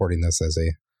longer supporting this as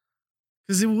a.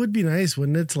 Because it would be nice,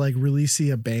 wouldn't it, to like really see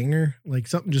a banger, like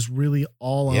something just really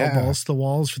all out balls to the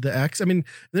walls for the X. I mean,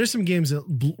 there's some games that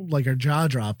like are jaw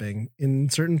dropping in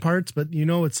certain parts, but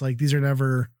it's like these are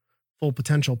never full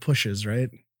potential pushes, right?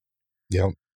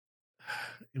 Yep.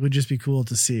 It would just be cool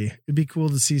to see. It'd be cool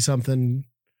to see something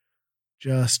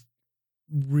just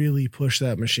really push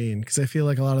that machine, because I feel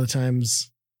like a lot of the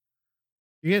times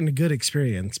you're getting a good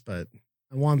experience, but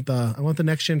I want the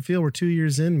next gen feel. We're 2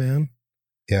 years in, man.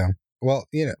 Yeah. Well,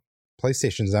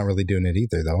 PlayStation's not really doing it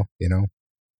either, though,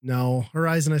 No,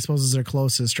 Horizon, I suppose, is their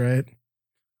closest, right?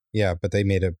 Yeah, but they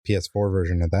made a PS4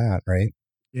 version of that, right?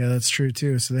 Yeah, that's true,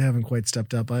 too. So they haven't quite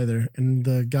stepped up either. And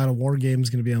the God of War game is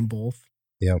going to be on both.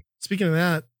 Yep. Speaking of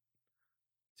that,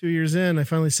 2 years in, I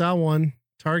finally saw one.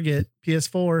 Target,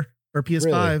 PS4 or PS5.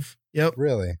 Really? Yep.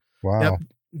 Really? Wow. Yep.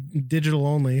 Digital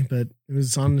only, but it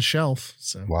was on the shelf.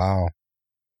 So wow.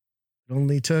 It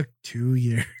only took 2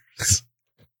 years.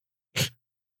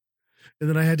 And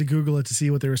then I had to Google it to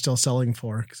see what they were still selling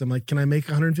for. Because I'm like, can I make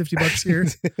 $150 here?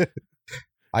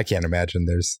 I can't imagine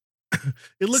there's.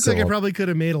 It looked like I probably could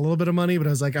have made a little bit of money, but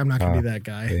I was like, I'm not going to be that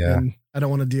guy. Yeah. And I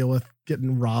don't want to deal with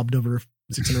getting robbed over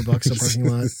 $600 in a parking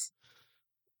lot.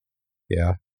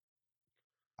 Yeah.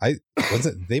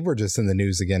 They were just in the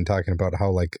news again talking about how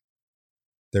like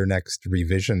their next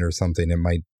revision or something, it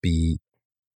might be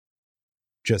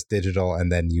just digital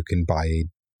and then you can buy a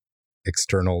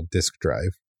external disk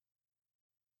drive.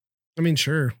 I mean,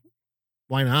 sure.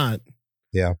 Why not?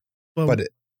 Yeah. But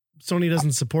Sony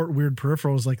doesn't support weird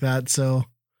peripherals like that. So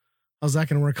how's that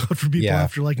going to work out for people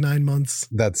after like 9 months?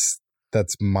 That's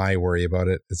my worry about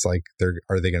it. It's like,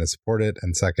 are they going to support it?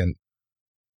 And second,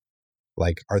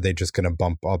 like, are they just going to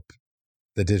bump up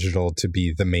the digital to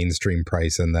be the mainstream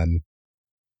price? And then,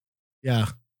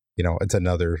 it's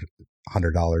another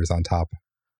 $100 on top.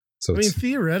 So I mean,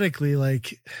 theoretically,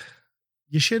 like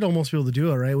you should almost be able to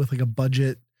do it, right? With like a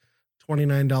budget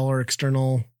 $29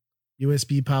 external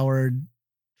USB powered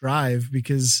drive,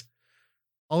 because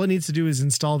all it needs to do is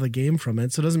install the game from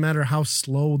it. So it doesn't matter how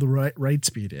slow the write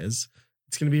speed is.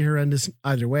 It's going to be horrendous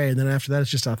either way. And then after that,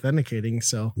 it's just authenticating.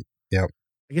 So I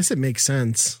guess it makes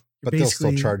sense. But they'll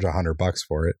still charge $100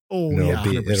 for it. Oh, yeah,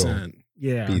 100%.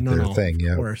 Yeah, their thing.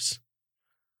 Of course.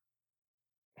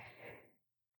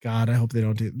 God, I hope they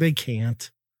don't do. They can't,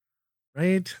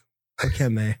 right? Or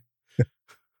can they?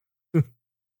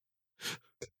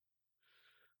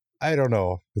 I don't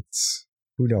know.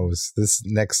 Who knows? This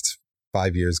next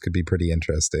 5 years could be pretty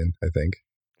interesting, I think.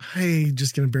 I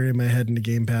just gonna bury my head into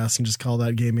Game Pass and just call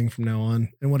that gaming from now on,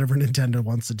 and whatever Nintendo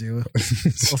wants to do,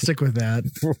 I'll stick with that.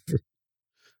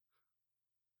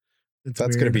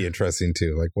 That's going to be interesting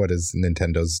too. Like, what is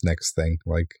Nintendo's next thing?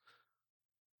 Like,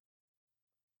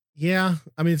 yeah,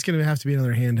 I mean, it's going to have to be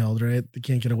another handheld, right? They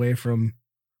can't get away from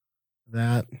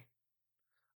that.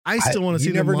 I still want to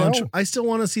see them launch. I still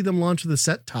want to see them launch with a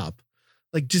set top.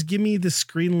 Like, just give me the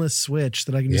screenless Switch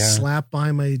that I can just slap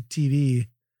behind my TV.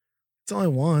 That's all I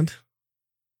want.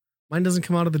 Mine doesn't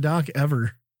come out of the dock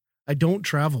ever. I don't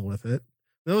travel with it.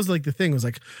 That was like the thing. It was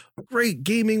like, great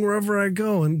gaming wherever I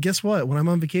go. And guess what? When I'm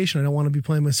on vacation, I don't want to be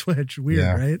playing my Switch.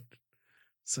 Weird, right?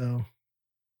 So.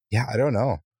 Yeah, I don't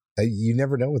know. You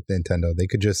never know with Nintendo. They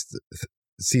could just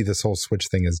see this whole Switch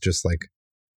thing as just like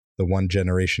the one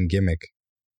generation gimmick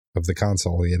of the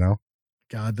console, you know?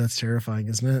 God, that's terrifying,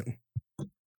 isn't it?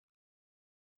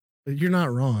 But you're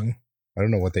not wrong. I don't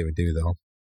know what they would do, though.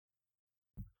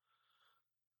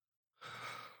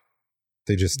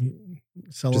 They just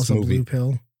sell us a blue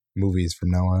pill. Movies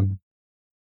from now on.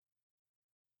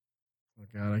 Oh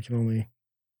God, I can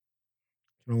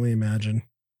only imagine.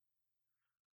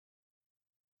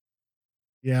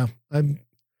 Yeah, I'm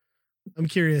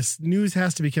curious. News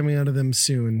has to be coming out of them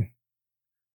soon,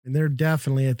 and they're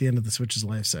definitely at the end of the Switch's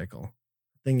life cycle.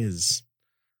 The thing is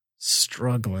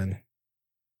struggling.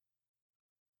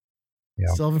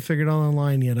 Yeah, still haven't figured out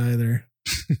online yet either.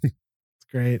 It's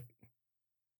great.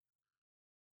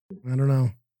 I don't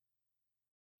know.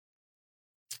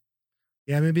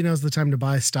 Yeah, maybe now's the time to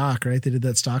buy stock, right? They did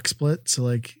that stock split. So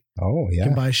like, you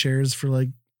can buy shares for like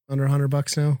under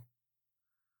 $100 now.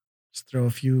 Just throw a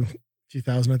few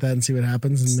thousand at that and see what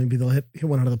happens. And maybe they'll hit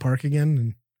one out of the park again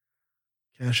and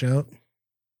cash out. If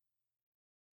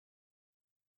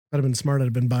I'd have been smart, I'd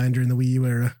have been buying during the Wii U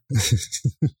era.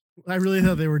 I really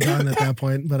thought they were done at that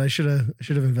point, but I should have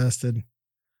invested.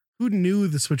 Who knew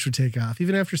the Switch would take off?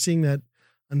 Even after seeing that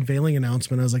unveiling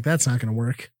announcement, I was like, that's not going to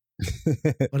work.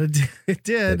 But it did. It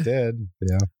did.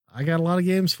 Yeah. I got a lot of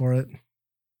games for it.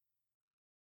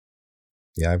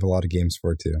 Yeah, I have a lot of games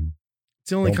for it too. It's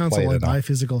the only console I buy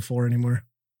physical for anymore.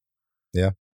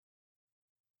 Yeah.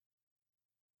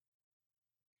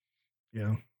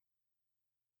 Yeah.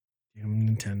 Damn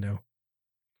Nintendo.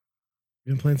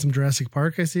 You've been playing some Jurassic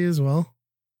Park, I see, as well.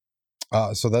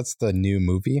 So that's the new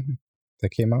movie that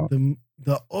came out?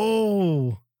 With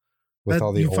all the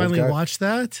old guys? You finally watched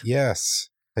that? Yes.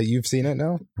 You've seen it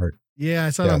now? Yeah,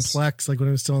 I saw it on Plex, like when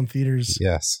it was still in theaters.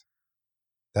 Yes.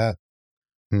 That.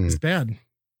 It's bad.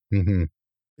 Mm-hmm.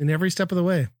 In every step of the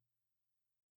way.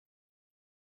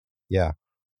 Yeah.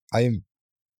 I'm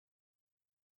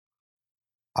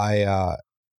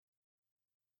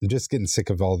just getting sick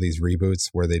of all these reboots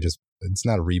where it's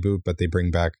not a reboot, but they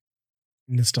bring back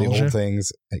nostalgia, the old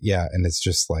things. Yeah. And it's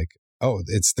just like, oh,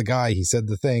 it's the guy, he said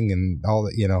the thing and all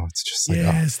that, it's just like,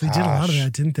 yes, they did a lot of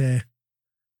that, didn't they?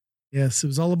 Yes. It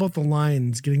was all about the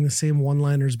lines, getting the same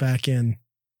one-liners back in.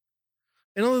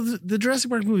 And all the Jurassic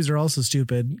Park movies are also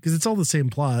stupid because it's all the same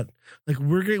plot. Like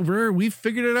we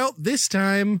figured it out this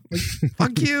time. Like,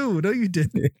 fuck you. No, you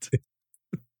didn't.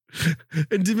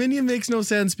 And Dominion makes no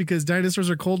sense because dinosaurs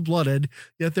are cold-blooded,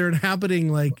 yet they're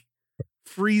inhabiting like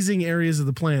freezing areas of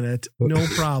the planet. No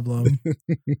problem.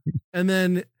 And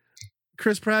then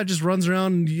Chris Pratt just runs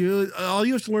around. And all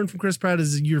you have to learn from Chris Pratt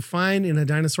is you're fine in a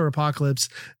dinosaur apocalypse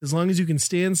as long as you can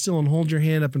stand still and hold your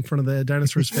hand up in front of the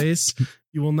dinosaur's face.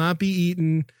 You will not be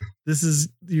eaten. This is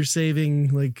your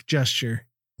saving like gesture.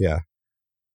 Yeah,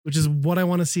 which is what I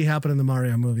want to see happen in the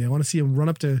Mario movie. I want to see him run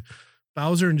up to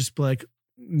Bowser and just be like,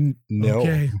 "No,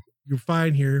 okay, you're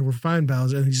fine here. We're fine,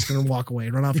 Bowser," and he's just gonna walk away,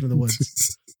 run off into the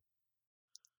woods.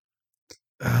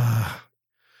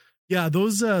 Yeah,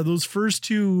 those first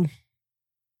two.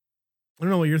 I don't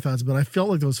know what your thoughts, but I felt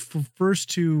like those first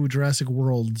two Jurassic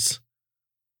Worlds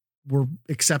were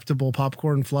acceptable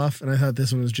popcorn fluff, and I thought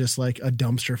this one was just like a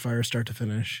dumpster fire start to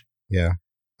finish. Yeah,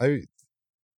 I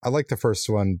like the first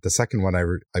one. The second one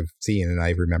I've seen, and I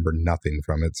remember nothing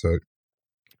from it, so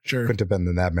sure couldn't have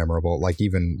been that memorable. Like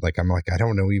even like I'm like I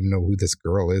don't even know who this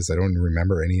girl is. I don't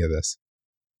remember any of this.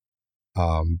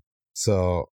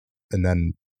 So and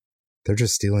then they're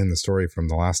just stealing the story from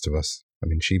The Last of Us. I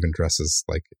mean, she even dresses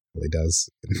like Ellie does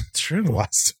in it's true. The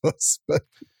Last of Us. But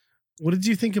what did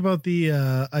you think about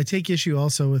the? I take issue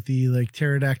also with the like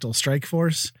pterodactyl strike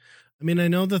force. I mean, I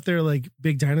know that they're like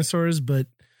big dinosaurs, but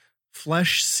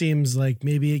flesh seems like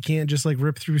maybe it can't just like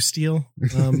rip through steel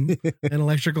and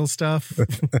electrical stuff.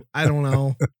 I don't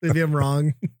know. Maybe I'm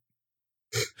wrong.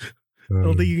 I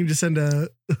don't think you can just send a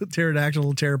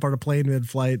pterodactyl tear apart a plane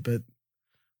mid-flight, but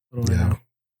what do I know?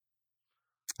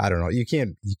 I don't know. You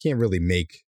can't really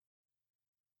make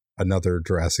another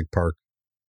Jurassic Park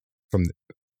from,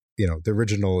 the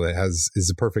original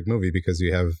is a perfect movie because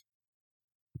you have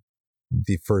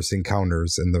the first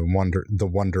encounters and the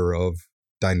wonder of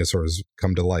dinosaurs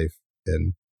come to life,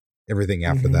 and everything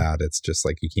after that, it's just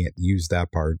like you can't use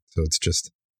that part. So it's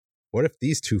just, what if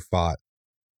these two fought?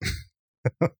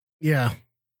 Yeah.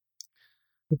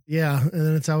 Yeah. And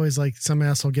then it's always like some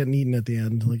asshole getting eaten at the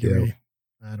end. Like,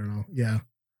 I don't know. Yeah.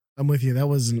 I'm with you. That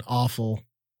was an awful,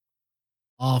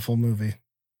 awful movie.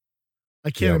 I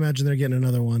can't imagine they're getting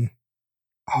another one.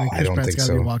 I don't think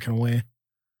so. Be walking away.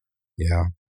 Yeah.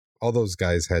 All those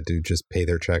guys had to just pay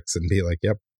their checks and be like,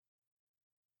 yep.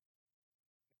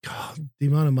 God, the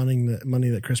amount of money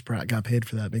that Chris Pratt got paid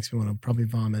for that makes me want to probably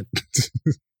vomit.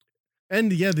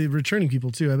 And yeah, the returning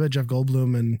people too. I bet Jeff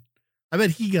Goldblum, and I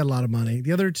bet he got a lot of money.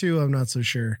 The other two, I'm not so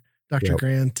sure. Dr.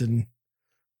 Grant and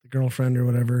the girlfriend or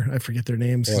whatever. I forget their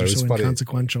names because they're so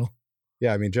inconsequential.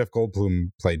 Yeah, I mean, Jeff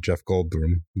Goldblum played Jeff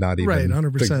Goldblum, not even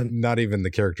 100%. Not even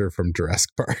the character from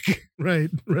Jurassic Park.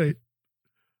 Right.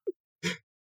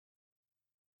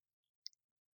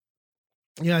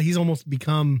 Yeah, he's almost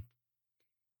become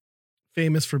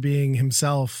famous for being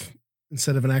himself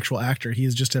instead of an actual actor. He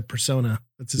is just a persona.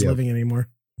 That's his living anymore.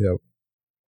 Yep.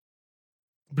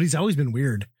 But he's always been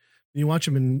weird. You watch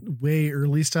him in way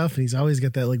early stuff, and he's always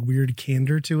got that like weird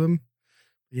candor to him.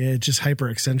 Yeah, it's just hyper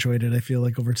accentuated, I feel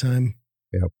like, over time.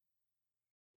 Yep.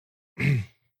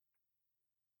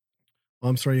 Well,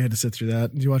 I'm sorry you had to sit through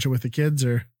that. Did you watch it with the kids,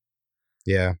 or?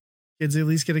 Yeah. Kids at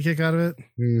least get a kick out of it?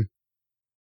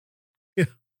 Yeah.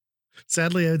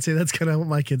 Sadly, I would say that's kind of what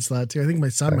my kids thought too. I think my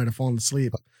son might have fallen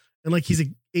asleep. And like, he's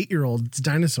an 8-year-old. It's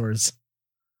dinosaurs.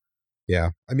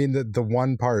 Yeah. I mean, the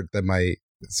one part that my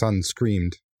son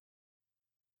screamed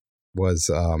was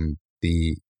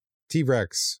the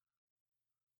T-Rex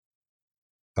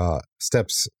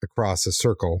steps across a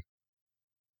circle,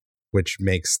 which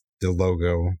makes the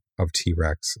logo of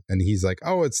T-Rex. And he's like,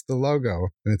 oh, it's the logo.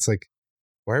 And it's like,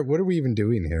 what are we even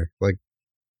doing here? Like,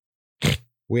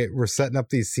 we're setting up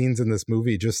these scenes in this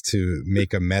movie just to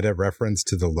make a meta reference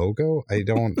to the logo. I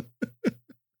don't.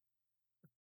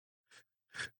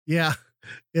 Yeah,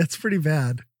 it's pretty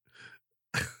bad.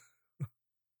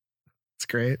 It's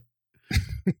great.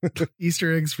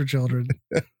 Easter eggs for children.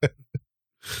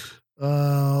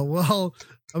 Well,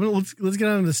 let's get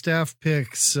on to the staff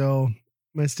picks. So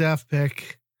my staff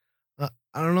pick, I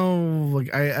don't know,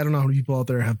 like I don't know how many people out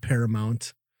there have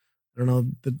Paramount. I don't know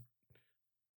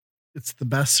it's the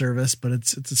best service, but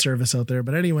it's a service out there.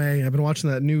 But anyway, I've been watching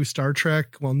that new Star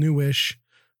Trek, newish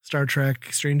Star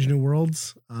Trek Strange New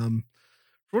Worlds. For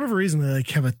whatever reason, they like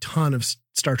have a ton of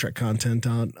Star Trek content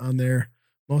on there.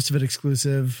 Most of it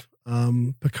exclusive.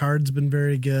 Picard's been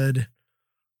very good.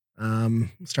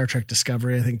 Star Trek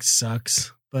Discovery, I think,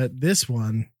 sucks, but this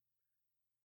one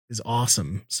is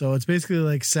awesome. So it's basically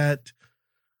like set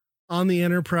on the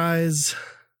Enterprise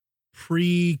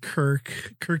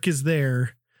pre-Kirk. Kirk is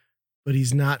there, but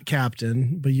he's not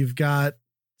captain. But you've got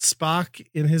Spock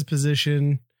in his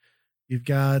position. You've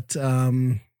got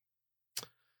I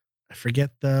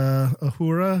forget the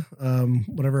Uhura,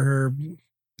 whatever her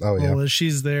role is.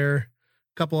 She's there.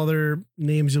 A couple other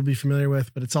names you'll be familiar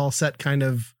with, but it's all set kind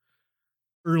of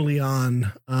early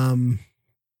on. And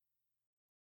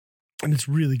it's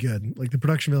really good. Like, the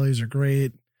production values are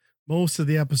great. Most of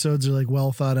the episodes are like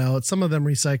well thought out. Some of them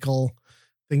recycle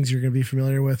things you're going to be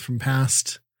familiar with from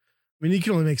past. I mean, you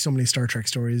can only make so many Star Trek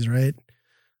stories, right?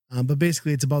 But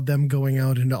basically it's about them going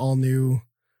out into all new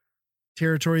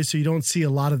territories. So you don't see a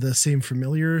lot of the same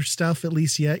familiar stuff, at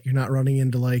least yet. You're not running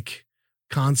into like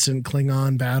constant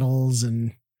Klingon battles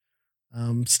and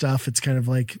stuff. It's kind of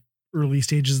like early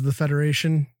stages of the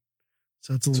Federation.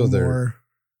 So it's a little more,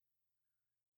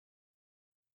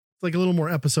 it's like a little more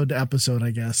episode to episode,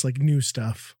 I guess, like new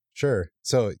stuff. Sure.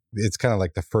 So it's kind of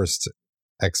like the first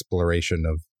exploration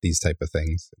of these type of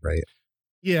things, right?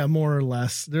 Yeah, more or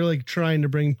less. They're like trying to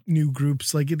bring new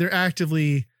groups. Like, they're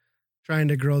actively trying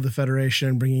to grow the Federation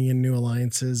and bringing in new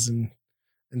alliances and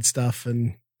stuff.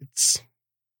 And it's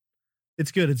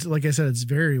good. It's like I said, it's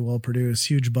very well produced,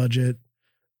 huge budget.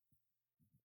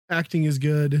 Acting is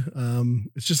good.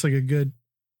 It's just like a good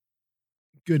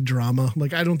drama.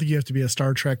 Like, I don't think you have to be a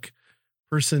Star Trek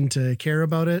person to care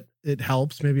about it. It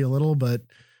helps maybe a little, but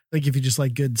I think if you just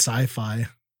like good sci-fi,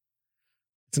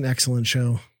 it's an excellent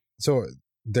show. So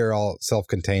they're all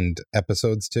self-contained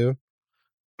episodes too?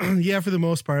 Yeah, for the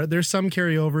most part. There's some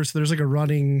carryover. So there's a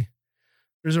running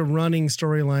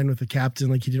storyline with the captain.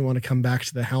 Like, he didn't want to come back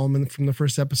to the helm from the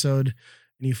first episode.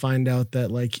 And you find out that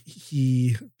like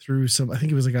he threw some, I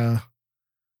think it was like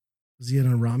was he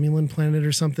on a Romulan planet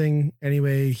or something?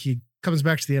 Anyway, he comes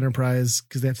back to the Enterprise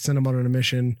because they have to send him out on a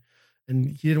mission, and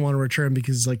he didn't want to return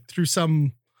because like through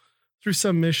some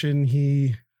mission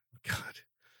he, God,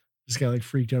 just got like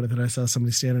freaked out that I saw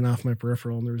somebody standing off my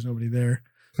peripheral and there was nobody there.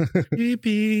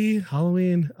 Creepy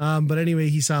Halloween. But anyway,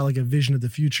 he saw like a vision of the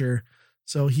future.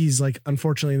 So he's like,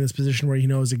 unfortunately in this position where he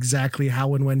knows exactly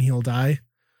how and when he'll die.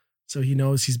 So he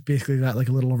knows he's basically got like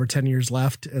a little over 10 years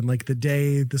left and like the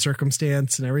day, the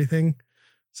circumstance and everything.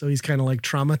 So he's kind of like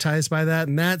traumatized by that.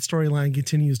 And that storyline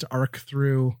continues to arc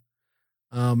through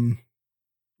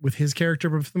with his character.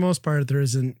 But for the most part, there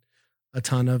isn't a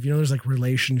ton of, there's like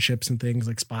relationships and things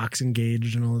like Spock's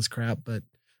engaged and all this crap, but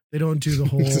they don't do the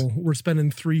whole, we're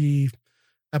spending 3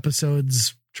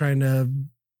 episodes trying to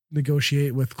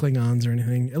negotiate with Klingons or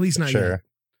anything, at least not yet.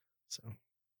 So,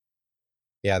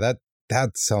 yeah, that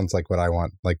sounds like what I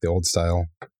want, like the old style.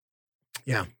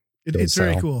 Yeah, it's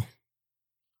very cool.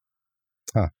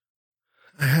 Huh.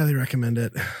 I highly recommend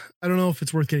it. I don't know if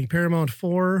it's worth getting Paramount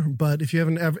for, but if you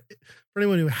haven't ever, for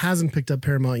anyone who hasn't picked up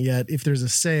Paramount yet, if there's a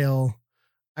sale,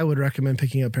 I would recommend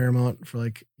picking up Paramount for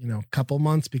like, a couple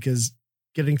months because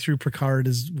getting through Picard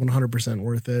is 100%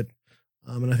 worth it.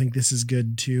 And I think this is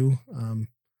good too.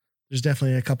 There's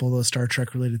definitely a couple of those Star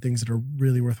Trek related things that are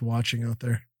really worth watching out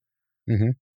there. Mm-hmm.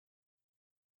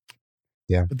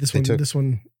 Yeah. But this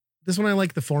one, I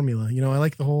like the formula.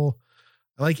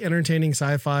 I like entertaining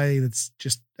sci-fi that's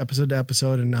just episode to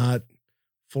episode and not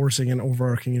forcing an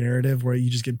overarching narrative where you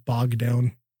just get bogged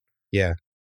down. Yeah.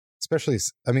 Especially,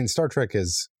 I mean, Star Trek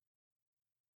is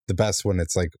the best when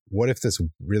it's like, what if this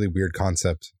really weird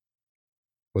concept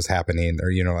was happening or,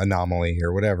 anomaly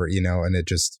or whatever, and it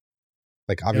just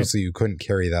like, obviously you couldn't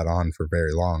carry that on for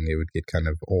very long. It would get kind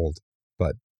of old,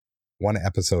 but one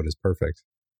episode is perfect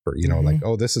for, like,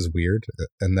 oh, this is weird.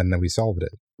 And then we solved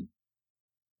it.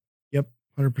 Yep.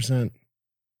 100%.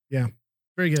 Yeah.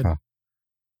 Very good.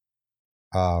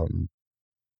 Huh.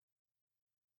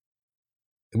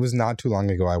 It was not too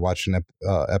long ago I watched an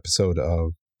episode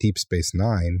of Deep Space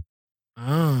Nine.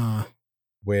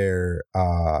 Where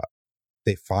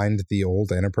they find the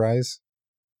old Enterprise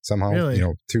somehow, really?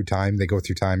 Through time. They go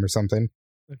through time or something.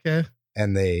 Okay.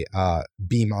 And they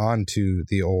beam on to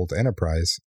the old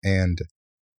Enterprise. And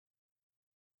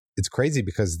it's crazy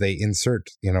because they insert,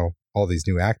 all these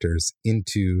new actors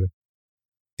into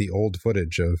the old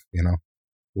footage of,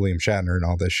 William Shatner and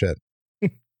all this shit. I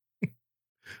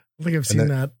think I've seen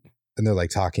that. And they're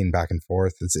like talking back and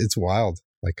forth. It's wild.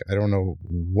 Like, I don't know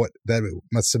that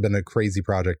must have been a crazy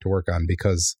project to work on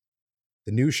because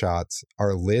the new shots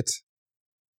are lit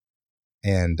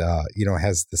and,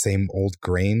 has the same old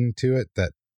grain to it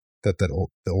that the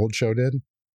old show did.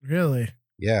 Really?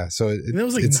 Yeah. So it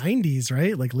was like 90s,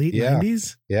 right? Like late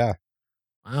 90s. Yeah.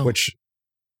 Wow. Which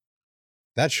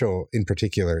that show in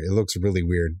particular, it looks really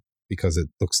weird because it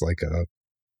looks like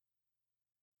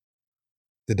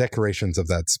the decorations of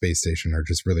that space station are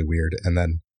just really weird. And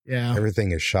then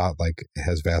everything is shot like it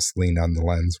has Vaseline on the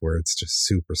lens where it's just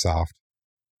super soft.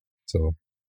 So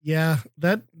yeah,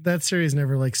 that series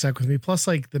never like stuck with me. Plus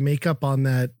like the makeup on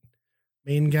that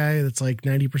main guy that's like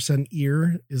 90%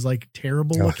 ear is like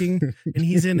terrible looking and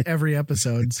he's in every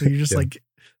episode. So you're just like,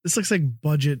 this looks like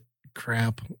budget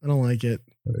crap. I don't like it.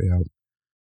 Yeah.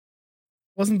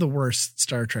 Wasn't the worst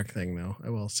Star Trek thing though, I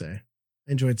will say.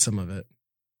 I enjoyed some of it.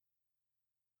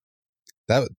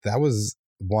 That was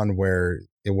one where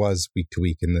it was week to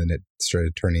week and then it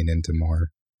started turning into more.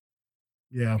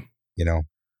 Yeah.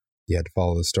 You had to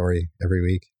follow the story every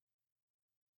week.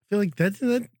 I feel like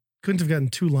that couldn't have gotten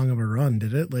too long of a run,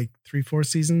 did it? Like 3-4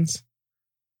 seasons?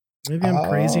 Maybe I'm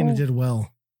crazy and it did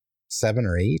well. 7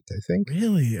 or 8, I think.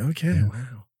 Really? Okay. Yeah.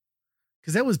 Wow.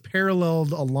 Because that was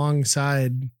paralleled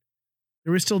alongside.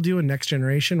 They were still doing Next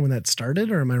Generation when that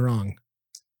started, or am I wrong?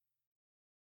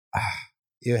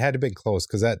 It had to be close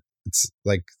because it's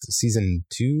like season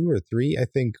 2 or 3, I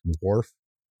think. Worf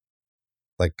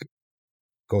like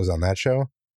goes on that show.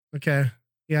 Okay.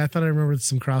 Yeah, I thought I remembered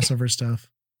some crossover stuff.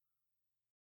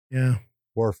 Yeah.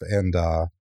 Worf and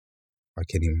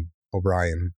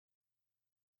O'Brien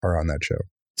are on that show.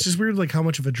 It's just weird like how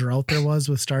much of a drought there was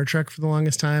with Star Trek for the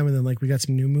longest time. And then like we got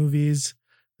some new movies.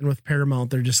 And with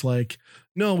Paramount, they're just like,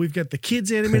 no, we've got the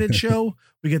kids animated show.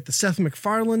 We got the Seth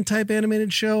MacFarlane type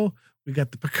animated show. We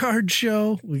got the Picard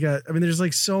show. There's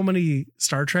like so many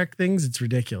Star Trek things. It's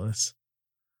ridiculous.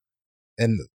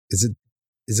 And is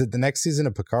it the next season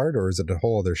of Picard or is it a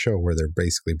whole other show where they're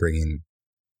basically bringing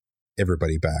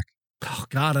everybody back? Oh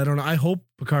God, I don't know. I hope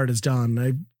Picard is done.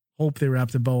 I hope they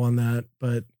wrapped a bow on that,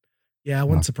 but yeah, it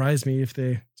wouldn't surprise me if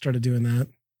they started doing that.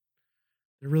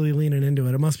 They're really leaning into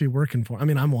it. It must be working for. I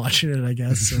mean, I'm watching it, I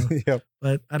guess. So. Yep.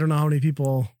 But I don't know how many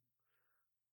people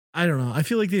I don't know. I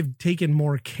feel like they've taken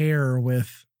more care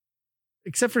with,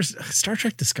 except for Star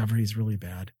Trek Discovery is really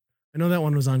bad. I know that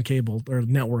one was on cable or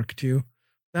network too.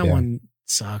 That one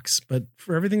sucks. But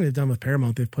for everything they've done with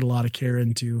Paramount, they've put a lot of care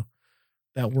into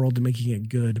that world and making it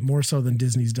good, more so than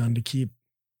Disney's done to keep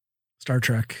Star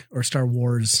Trek or Star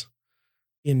Wars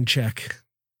in check.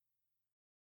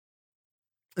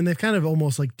 And they've kind of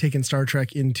almost like taken Star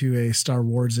Trek into a Star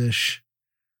Wars-ish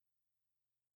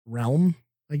realm,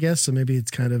 I guess. So maybe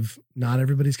it's kind of not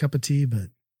everybody's cup of tea, but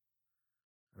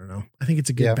I don't know. I think it's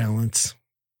a good balance.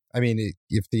 I mean,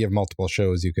 if you have multiple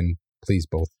shows, you can please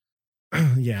both.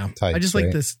 Yeah. Types, I just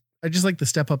like this. I just like the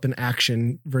step up in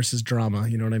action versus drama.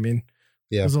 You know what I mean?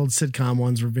 Yeah. Those old sitcom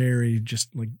ones were very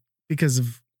just like, because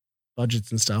of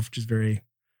budgets and stuff, just very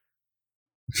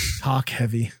talk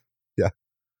heavy. Yeah.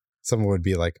 Someone would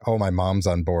be like, oh, my mom's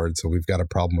on board, so we've got a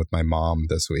problem with my mom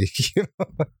this week.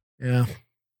 Yeah.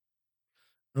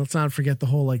 Let's not forget the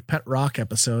whole like Pet Rock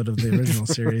episode of the original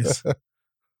series.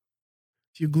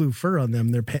 If you glue fur on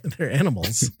them, they're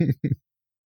animals.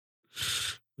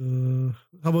 How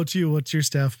about you? What's your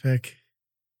staff pick?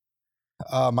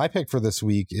 My pick for this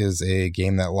week is a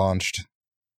game that launched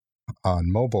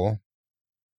on mobile.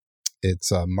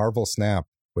 It's Marvel Snap,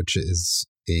 which is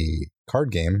a card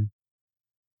game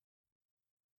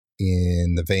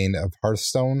in the vein of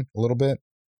Hearthstone a little bit.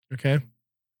 Okay.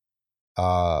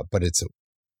 But it's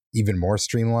even more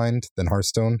streamlined than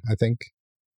Hearthstone, I think.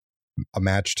 A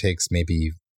match takes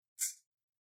maybe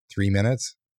 3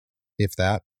 minutes, if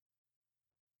that.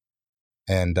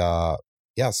 And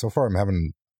so far I'm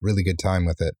having a really good time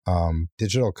with it.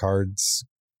 Digital card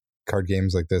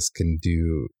games like this can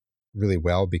do really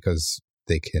well because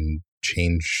they can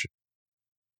change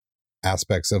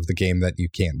aspects of the game that you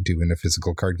can't do in a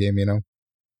physical card game, you know,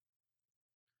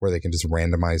 where they can just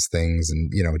randomize things and,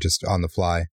 you know, just on the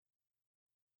fly.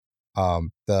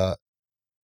 The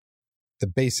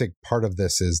basic part of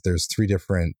this is there's 3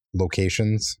 different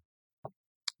locations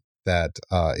that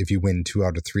if you win 2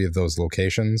 out of 3 of those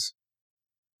locations,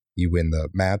 you win the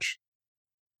match.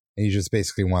 And you just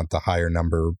basically want the higher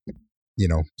number, you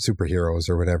know, superheroes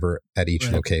or whatever at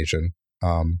each location.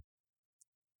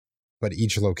 But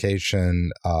each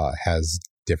location has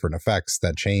different effects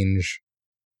that change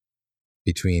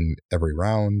between every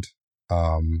round.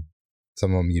 Some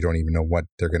of them you don't even know what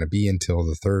they're going to be until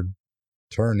the third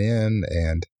turn in,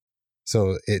 and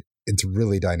so it's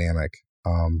really dynamic.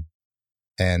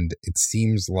 And it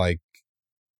seems like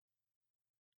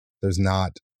there's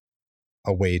not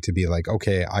a way to be like,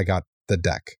 okay, I got the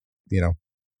deck. You know,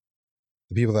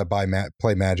 the people that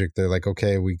play Magic, they're like,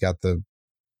 okay, we got the,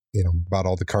 you know, bought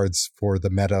all the cards for the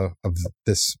meta of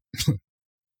this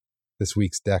this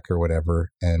week's deck or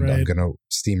whatever, and I'm gonna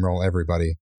steamroll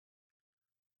everybody.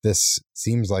 This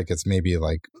seems like it's maybe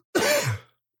like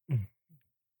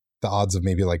the odds of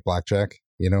maybe like blackjack,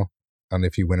 you know, on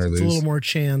if you win or lose. It's a little more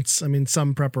chance. I mean,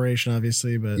 some preparation,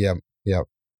 obviously, but Yep.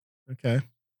 Okay.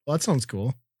 Well, that sounds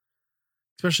cool.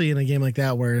 Especially in a game like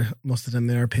that where most of the time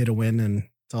they are pay to win and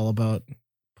it's all about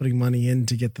putting money in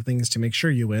to get the things to make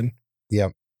sure you win.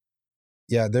 Yep.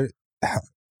 Yeah,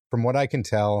 from what I can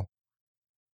tell,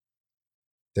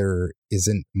 there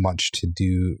isn't much to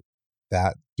do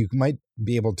that. You might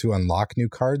be able to unlock new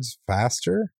cards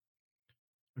faster.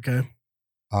 Okay.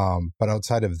 But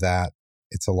outside of that,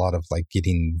 it's a lot of like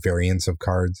getting variants of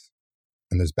cards,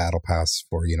 and there's battle pass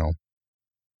for, you know,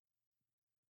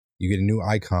 you get a new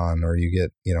icon or you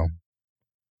get, you know,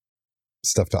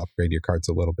 stuff to upgrade your cards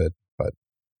a little bit. But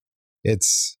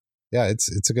it's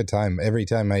a good time. Every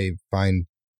time I find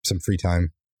some free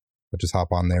time, I'll just hop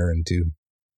on there and do,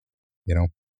 you know,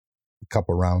 a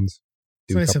couple rounds,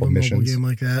 do it's a couple nice to have missions. A mobile game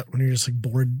like that when you're just like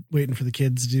bored waiting for the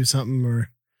kids to do something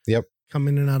or come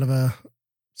in and out of a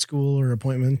school or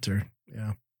appointment or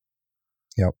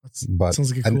But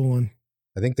sounds like a cool one.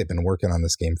 I think they've been working on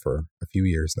this game for a few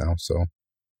years now, so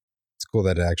it's cool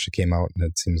that it actually came out, and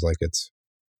it seems like it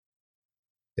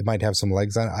might have some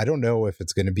legs on it. I don't know if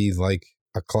it's going to be like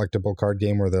a collectible card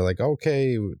game where they're like,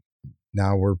 okay,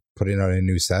 now we're putting out a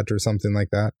new set or something like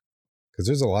that, because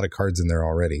there's a lot of cards in there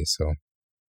already. So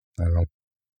I don't know.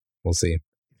 We'll see.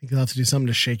 I think they'll have to do something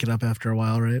to shake it up after a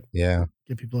while, right? Yeah.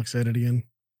 Get people excited again.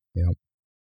 Yeah.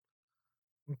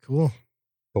 Cool.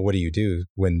 But what do you do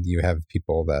when you have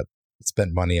people that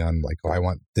spent money on like, oh, I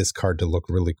want this card to look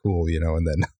really cool, you know, and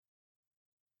then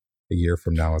a year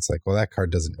from now it's like, well, that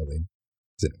card isn't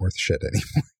worth shit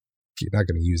anymore. You're not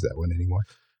going to use that one anymore.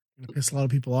 It'll piss a lot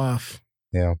of people off.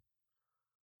 Yeah.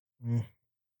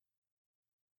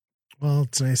 Well,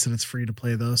 it's nice that it's free to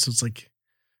play though. So it's like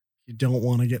you don't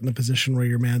want to get in a position where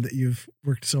you're mad that you've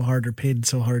worked so hard or paid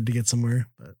so hard to get somewhere.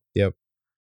 But yep.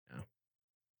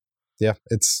 yeah,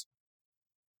 it's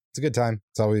a good time.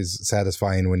 It's always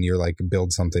satisfying when you're like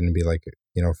build something and be like,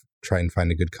 try and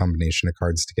find a good combination of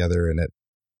cards together, and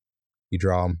you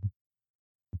draw them,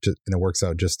 and it works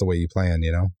out just the way you plan.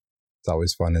 It's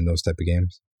always fun in those type of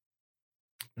games.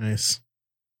 Nice.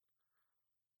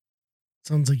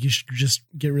 Sounds like you should just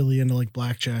get really into like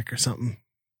blackjack or something.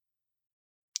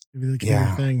 Maybe like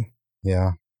your thing.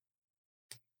 Yeah.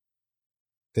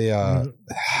 They, I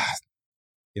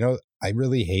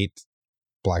really hate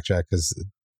blackjack because,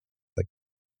 like,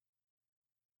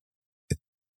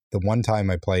 the one time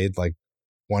I played, like,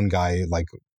 one guy like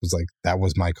was like, "That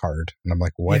was my card," and I'm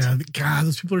like, "What?" Yeah, God,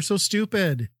 those people are so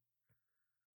stupid.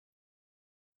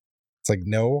 It's like,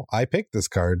 no, I picked this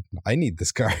card. I need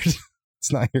this card.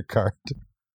 It's not your card.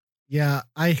 Yeah,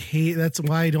 I hate. That's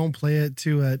why I don't play it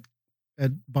too at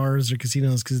bars or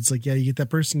casinos, because it's like, yeah, you get that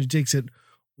person who takes it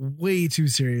way too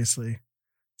seriously.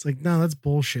 It's like, no, that's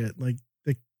bullshit. Like,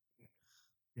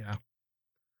 yeah,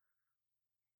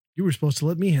 you were supposed to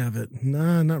let me have it.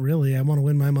 Nah, not really. I want to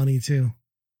win my money too.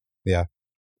 Yeah,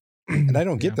 and I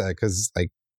don't get that because, like,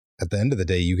 at the end of the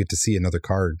day, you get to see another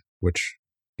card, which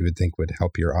you would think would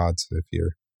help your odds if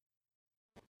you're.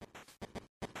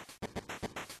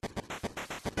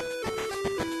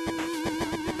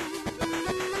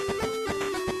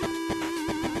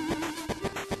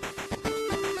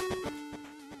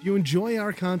 If you enjoy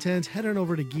our content, head on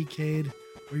over to Geekade,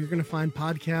 where you're going to find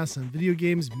podcasts on video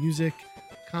games, music,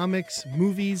 comics,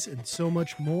 movies, and so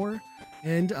much more.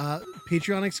 And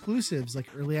Patreon exclusives like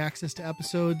early access to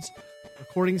episodes,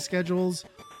 recording schedules,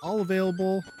 all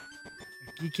available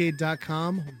at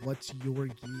geekade.com. What's your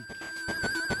geek?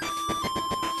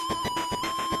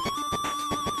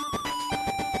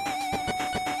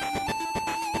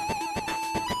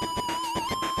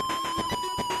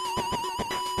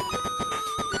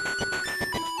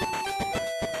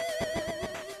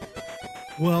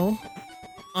 Well,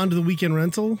 on to the weekend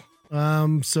rental.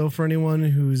 So for anyone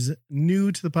who's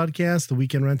new to the podcast, the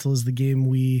weekend rental is the game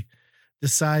we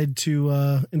decide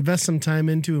to invest some time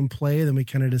into and play. Then we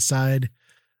kind of decide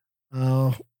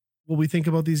what we think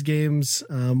about these games.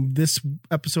 This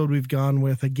episode, we've gone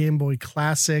with a Game Boy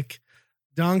classic,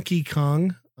 Donkey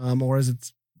Kong, or as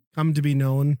it's come to be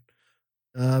known,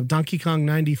 Donkey Kong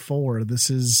 94. This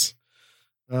is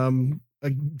a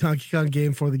Donkey Kong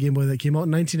game for the Game Boy that came out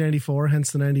in 1994,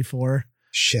 hence the 94.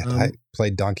 Shit, I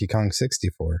played Donkey Kong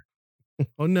 64.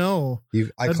 Oh no!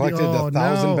 I collected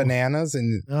 1,000 bananas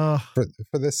and for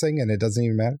this thing, and it doesn't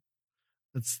even matter.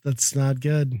 That's not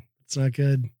good. It's not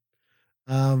good.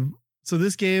 So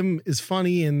this game is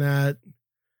funny in that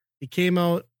it came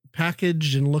out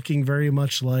packaged and looking very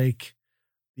much like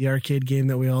the arcade game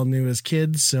that we all knew as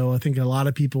kids. So I think a lot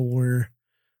of people were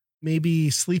maybe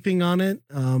sleeping on it.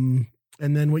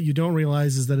 And then what you don't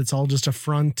realize is that it's all just a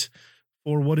front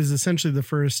for what is essentially the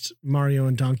first Mario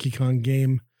and Donkey Kong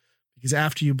game. Because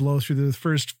after you blow through the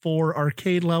first 4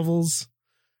 arcade levels,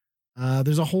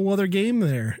 there's a whole other game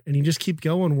there. And you just keep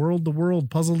going world to world,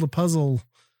 puzzle to puzzle.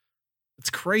 It's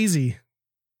crazy.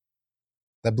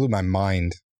 That blew my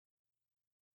mind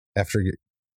after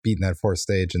beating that 4th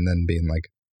stage and then being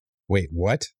like, wait,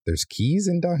 what? There's keys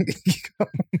in Donkey Kong?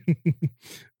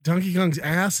 Donkey Kong's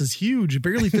ass is huge. It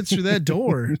barely fits through that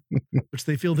door, which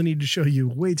they feel the need to show you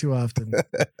way too often.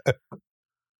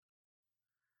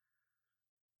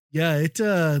 Yeah,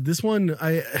 this one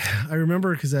I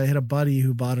remember because I had a buddy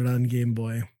who bought it on Game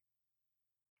Boy.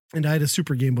 And I had a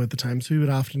Super Game Boy at the time, so he would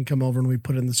often come over and we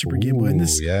put it in the Super Game Boy. And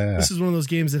this is one of those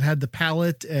games that had the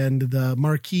palette and the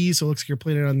marquee, so it looks like you're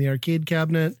playing it on the arcade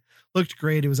cabinet. Looked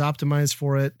great. It was optimized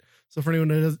for it. So for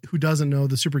anyone who doesn't know,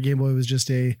 the Super Game Boy was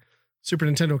just a Super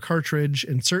Nintendo cartridge,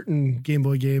 and certain Game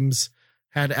Boy games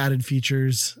had added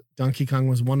features. Donkey Kong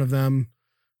was one of them.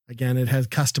 Again, it had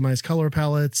customized color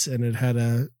palettes and it had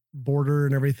a border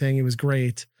and everything. It was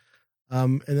great.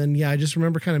 And then, I just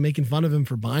remember kind of making fun of him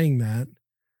for buying that.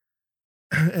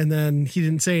 And then he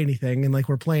didn't say anything. And like,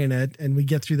 we're playing it and we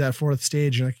get through that 4th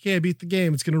stage and like, okay, I beat the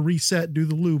game. It's going to reset, do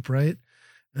the loop. Right.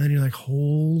 And then you're like,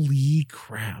 holy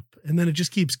crap. And then it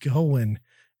just keeps going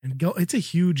and go. It's a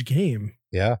huge game.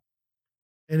 Yeah.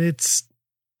 And it's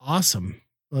awesome.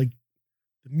 Like,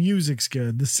 the music's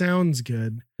good. The sound's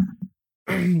good.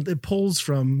 It pulls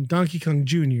from Donkey Kong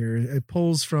Jr. It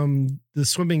pulls from the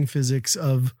swimming physics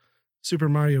of Super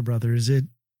Mario Brothers. It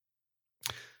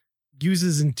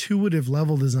uses intuitive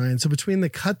level design. So between the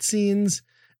cutscenes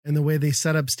and the way they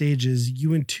set up stages,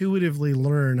 you intuitively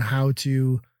learn how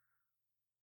to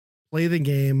play the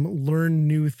game, learn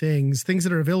new things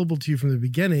that are available to you from the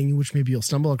beginning, which maybe you'll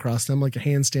stumble across them, like a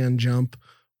handstand jump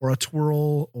or a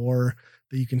twirl, or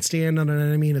that you can stand on an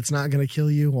enemy and it's not going to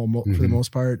kill you for the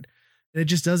most part. And it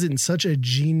just does it in such a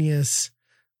genius,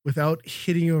 without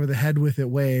hitting you over the head with it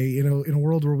way, you know, in a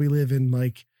world where we live in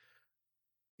like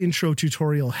intro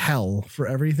tutorial hell for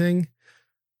everything.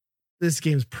 This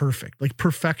game's perfect, like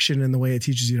perfection in the way it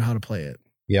teaches you how to play it.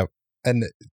 Yep. And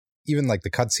even like the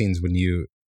cutscenes when you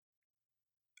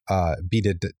beat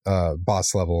a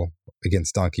boss level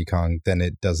against Donkey Kong, then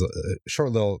it does a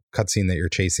short little cutscene that you're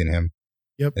chasing him.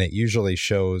 Yep. And it usually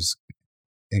shows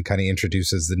and kind of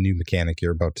introduces the new mechanic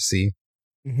you're about to see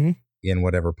in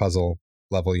whatever puzzle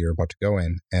level you're about to go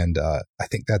in. And I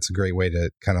think that's a great way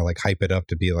to kind of like hype it up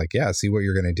to be like, yeah, see what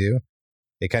you're going to do.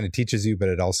 It kind of teaches you, but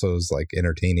it also is like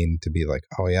entertaining to be like,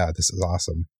 oh yeah, this is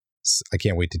awesome. I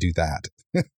can't wait to do that.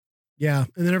 Yeah.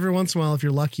 And then every once in a while, if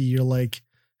you're lucky, you're like,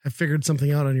 have figured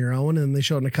something out on your own, and they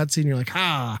show it in a cutscene. You're like,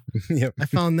 yep. I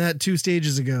found that 2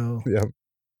 stages ago. Yep.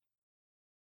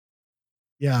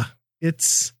 Yeah.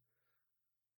 It's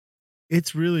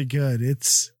really good.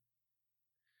 It's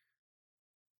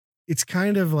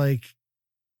kind of like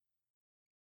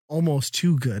almost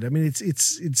too good. I mean,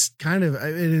 it's kind of,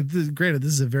 granted,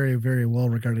 this is a very, very well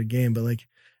regarded game, but like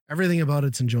everything about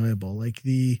it's enjoyable. Like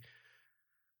the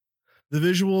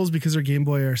visuals, because they're Game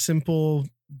Boy, are simple,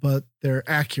 but they're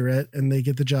accurate and they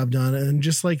get the job done. And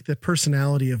just like the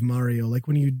personality of Mario, like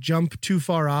when you jump too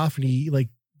far off and he like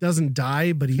doesn't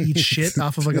die, but he eats shit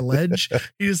off of like a ledge,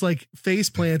 he just like face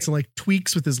plants and like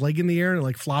tweaks with his leg in the air and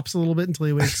like flops a little bit until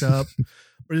he wakes up.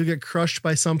 Or you get crushed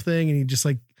by something and he just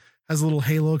like has a little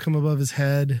halo come above his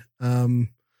head.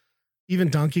 Even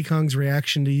Donkey Kong's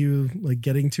reaction to you like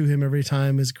getting to him every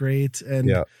time is great. And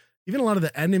even a lot of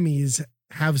the enemies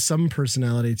have some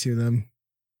personality to them.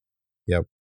 Yep.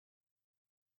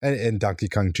 And Donkey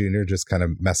Kong Jr. just kind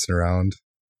of messing around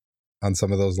on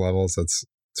some of those levels. It's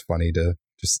funny to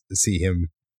just see him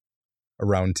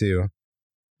around too.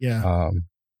 Yeah.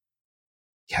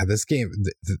 Yeah, this game,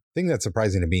 the thing that's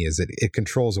surprising to me is that it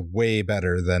controls way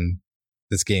better than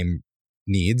this game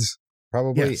needs,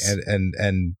 probably, yes.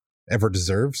 and ever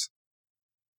deserves.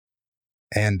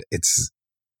 And it's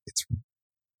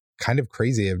kind of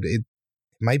crazy. It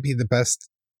might be the best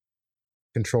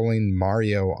controlling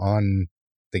Mario on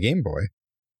the Game Boy.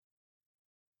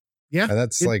 Yeah, and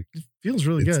that's it feels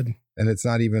really good. And it's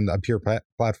not even a pure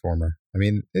platformer. I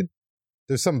mean,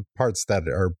 there's some parts that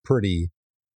are pretty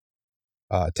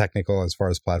technical as far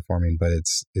as platforming, but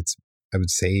it's I would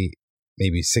say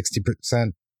maybe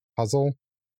 60% puzzle,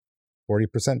 40%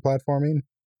 platforming.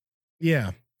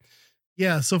 Yeah.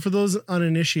 So for those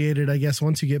uninitiated, I guess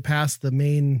once you get past the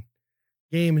main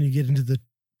game and you get into the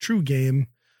true game,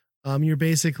 you're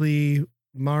basically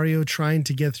Mario trying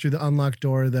to get through the unlocked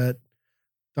door that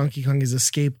Donkey Kong has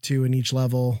escaped to in each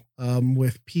level.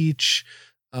 With Peach,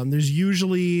 there's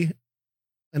usually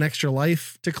an extra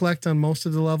life to collect on most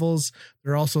of the levels.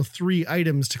 There are also 3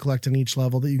 items to collect on each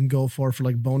level that you can go for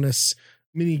like bonus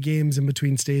mini games in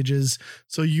between stages.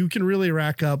 So you can really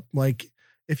rack up, like,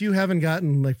 if you haven't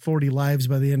gotten like 40 lives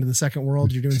by the end of the second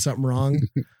world, you're doing something wrong.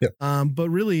 Yep. But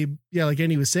really, yeah, like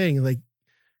Andy was saying, like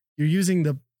you're using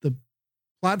the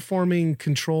platforming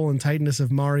control and tightness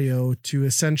of Mario to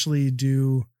essentially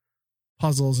do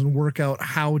puzzles and work out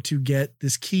how to get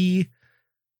this key,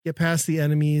 get past the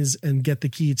enemies, and get the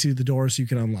key to the door so you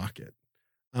can unlock it.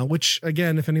 Which,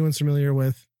 again, if anyone's familiar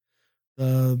with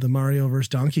the Mario versus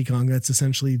Donkey Kong, that's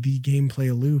essentially the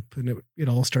gameplay loop, and it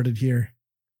all started here.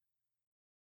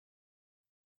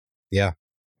 Yeah.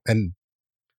 And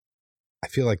I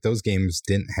feel like those games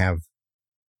didn't have,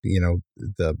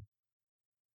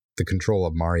 the control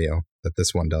of Mario that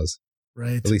this one does.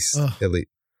 Right. At least.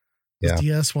 Yeah.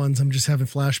 DS ones, I'm just having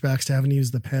flashbacks to having to use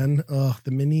the pen. Oh,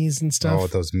 the minis and stuff. Oh,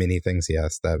 those mini things.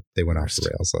 Yes. That they went off the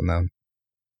rails on them.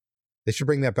 They should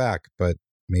bring that back, but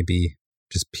maybe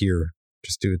just do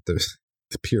it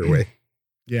the pure way.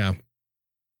 Yeah.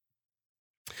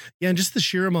 Yeah. And just the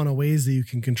sheer amount of ways that you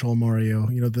can control Mario,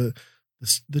 the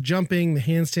jumping, the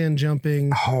handstand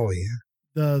jumping. Oh yeah.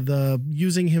 The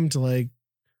using him to like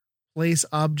place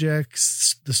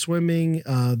objects, the swimming,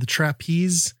 the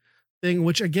trapeze thing,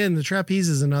 which again, the trapeze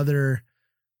is another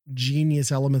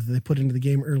genius element that they put into the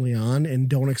game early on and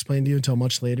don't explain to you until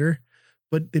much later.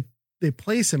 But they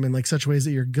place him in like such ways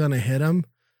that you're gonna hit him.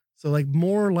 So like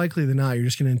more likely than not, you're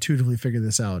just gonna intuitively figure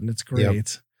this out, and it's great. Yep.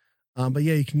 But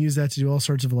yeah, you can use that to do all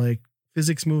sorts of like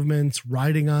physics movements,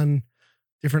 riding on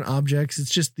different objects. It's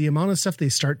just the amount of stuff they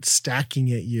start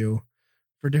stacking at you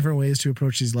for different ways to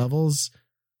approach these levels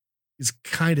is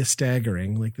kind of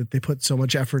staggering, like that they put so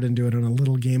much effort into it on a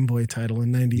little Game Boy title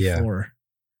in 94.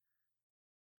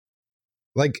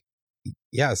 Like,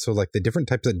 yeah. So like the different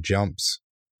types of jumps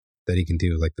that he can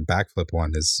do, like the backflip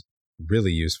one is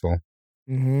really useful.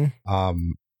 Mm-hmm.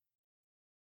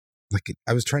 like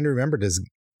I was trying to remember, does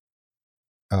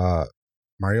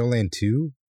Mario Land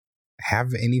 2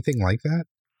 have anything like that?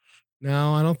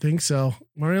 No, I don't think so.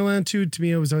 Mario Land 2 to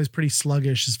me, it was always pretty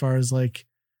sluggish as far as like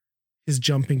his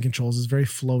jumping controls. Is very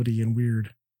floaty and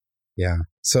weird. Yeah.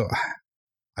 So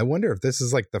I wonder if this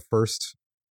is like the first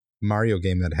Mario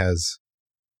game that has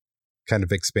kind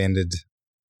of expanded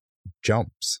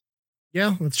jumps.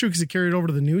 Yeah, that's true because it carried over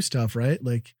to the new stuff, right?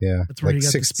 Like, yeah, that's where like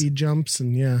you got the speed jumps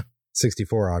and yeah.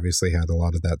 64 obviously had a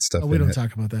lot of that stuff. Oh, we don't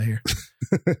talk about that here.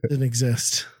 Didn't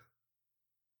exist.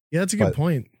 Yeah, that's a good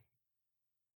point.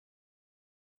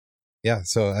 Yeah,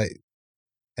 so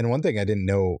and one thing I didn't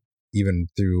know even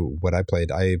through what I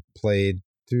played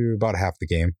through about half the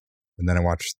game, and then I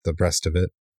watched the rest of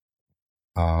it.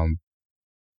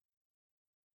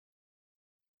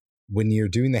 When you're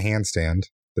doing the handstand,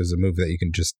 there's a move that you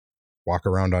can just walk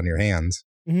around on your hands.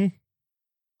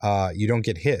 Mm-hmm. You don't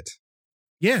get hit.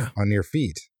 Yeah. On your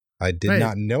feet. I did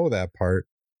not know that part.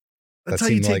 That's how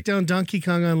you take down Donkey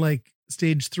Kong on like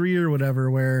stage 3 or whatever,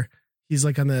 where he's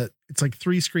like it's like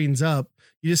 3 screens up.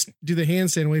 You just do the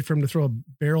handstand, wait for him to throw a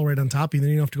barrel right on top of you. Then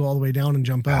you don't have to go all the way down and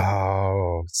jump up.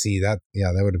 Oh, see that?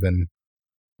 Yeah, that would have been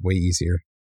way easier.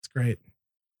 It's great.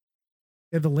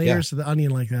 Yeah, the layers of the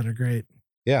onion like that are great.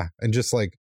 Yeah, and just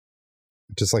like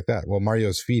that. Well,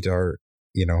 Mario's feet are,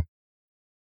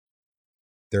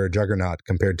 they're a juggernaut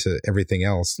compared to everything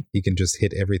else. He can just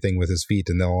hit everything with his feet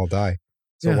and they'll all die.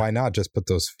 So why not just put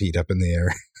those feet up in the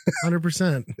air?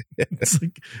 100%. It's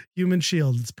like human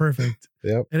shield. It's perfect.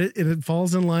 Yep. And it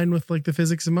falls in line with like the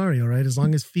physics of Mario, right? As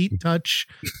long as feet touch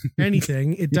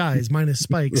anything, it dies, minus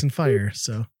spikes and fire.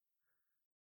 So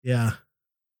yeah.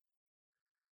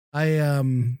 I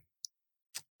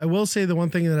will say the one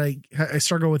thing that I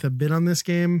struggle with a bit on this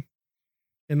game,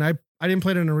 and I didn't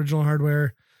play it on original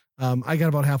hardware. I got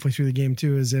about halfway through the game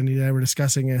too, as Andy and I were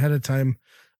discussing ahead of time.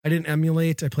 I didn't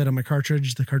emulate. I played on my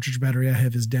cartridge. The cartridge battery I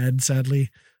have is dead, sadly.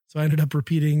 So I ended up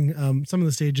repeating some of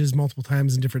the stages multiple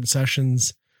times in different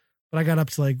sessions. But I got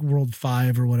up to like World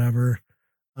 5 or whatever.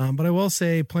 But I will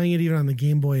say, playing it even on the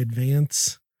Game Boy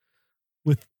Advance,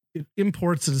 it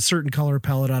imports a certain color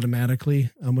palette automatically,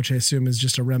 which I assume is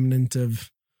just a remnant of,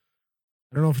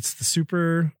 I don't know if it's the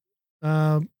Super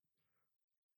Game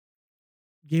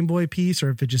Boy piece or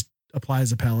if it just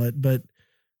applies a palette. But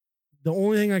the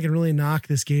only thing I can really knock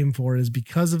this game for is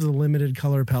because of the limited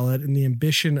color palette and the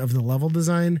ambition of the level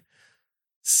design.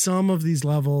 Some of these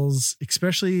levels,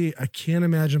 especially I can't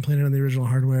imagine playing it on the original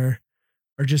hardware,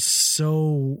 are just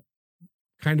so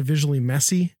kind of visually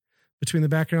messy between the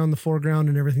background and the foreground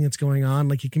and everything that's going on.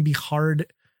 Like it can be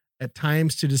hard at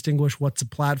times to distinguish what's a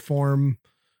platform,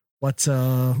 what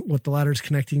the ladder's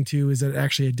connecting to. Is it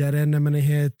actually a dead end I'm going to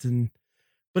hit?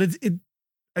 But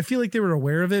I feel like they were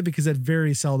aware of it because that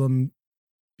very seldom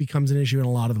becomes an issue in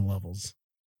a lot of the levels.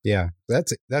 Yeah,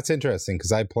 that's interesting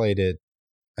because I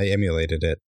emulated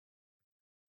it,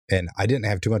 and I didn't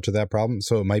have too much of that problem.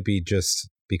 So it might be just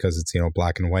because it's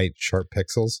black and white, sharp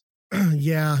pixels.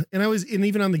 Yeah, and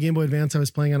even on the Game Boy Advance I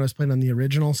was playing on the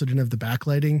original, so it didn't have the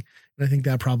backlighting, and I think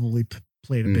that probably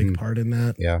played a big part in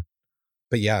that. Yeah,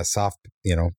 but yeah, soft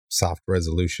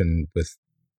resolution with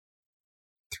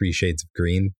 3 shades of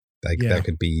green. That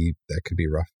could be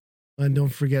rough. And don't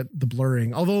forget the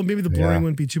blurring. Although maybe the blurring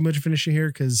wouldn't be too much of an issue here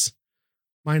because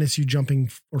minus you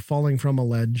jumping or falling from a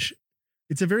ledge,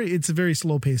 it's a very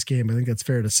slow paced game. I think that's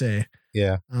fair to say.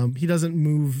 Yeah. He doesn't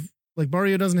move like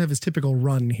Mario doesn't have his typical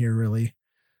run here really,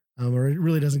 or it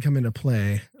really doesn't come into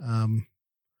play.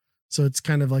 So it's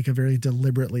kind of like a very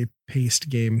deliberately paced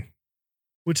game,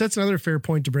 which that's another fair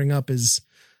point to bring up is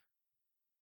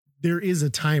there is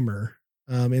a timer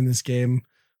in this game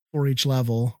for each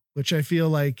level, which I feel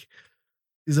like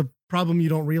is a problem you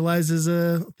don't realize is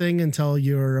a thing until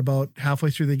you're about halfway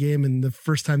through the game. And the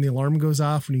first time the alarm goes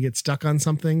off when you get stuck on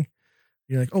something,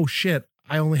 you're like, oh shit,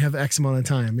 I only have X amount of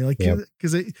time. You're like,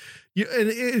 because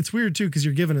it's weird too, because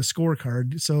you're given a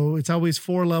scorecard. So it's always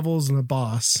 4 levels and a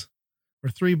boss or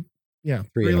 3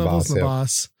 levels and a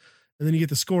boss. And then you get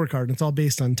the scorecard and it's all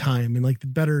based on time. And like the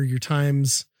better your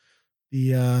times,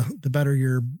 the better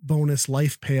your bonus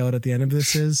life payout at the end of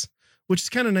this is, which is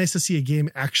kind of nice to see a game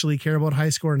actually care about high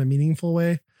score in a meaningful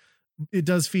way. It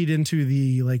does feed into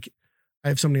the, like, I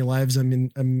have so many lives.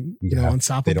 I'm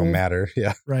unstoppable. They don't matter.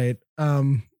 Yeah. Right.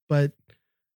 But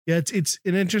yeah, it's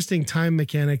an interesting time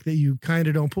mechanic that you kind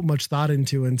of don't put much thought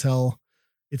into until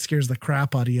it scares the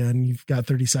crap out of you and you've got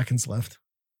 30 seconds left.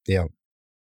 Yeah.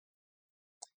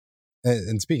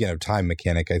 And speaking of time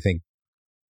mechanic, I think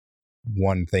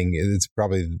one thing, it's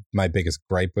probably my biggest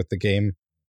gripe with the game,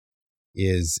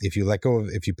 is if you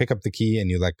pick up the key and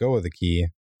you let go of the key,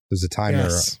 there's a timer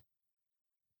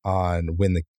on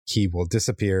when the key will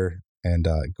disappear and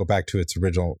go back to its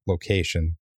original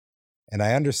location. And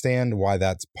I understand why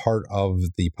that's part of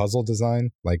the puzzle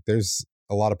design. Like there's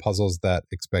a lot of puzzles that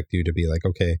expect you to be like,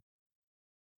 okay,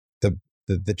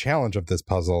 the challenge of this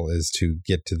puzzle is to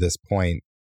get to this point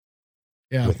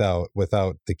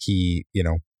without the key,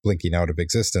 blinking out of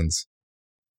existence.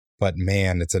 But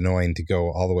man, it's annoying to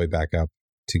go all the way back up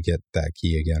to get that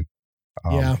key again.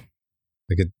 I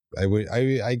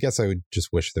guess I would just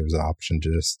wish there was an option to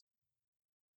just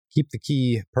keep the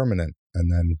key permanent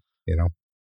and then,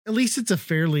 At least it's a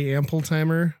fairly ample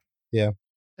timer. Yeah.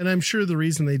 And I'm sure the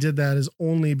reason they did that is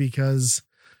only because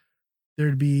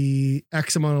there'd be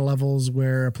X amount of levels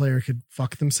where a player could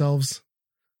fuck themselves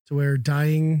to where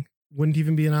dying wouldn't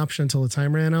even be an option until the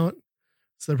time ran out.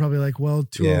 So they're probably like, well,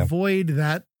 to avoid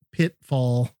that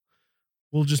pitfall,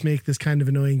 we'll just make this kind of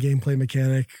annoying gameplay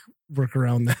mechanic work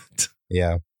around that.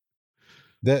 Yeah.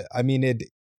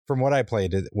 From what I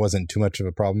played, it wasn't too much of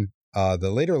a problem.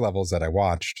 The later levels that I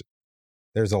watched,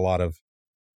 there's a lot of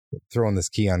throwing this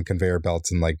key on conveyor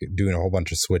belts and like doing a whole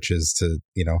bunch of switches to,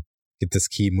 get this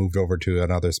key moved over to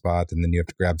another spot. And then you have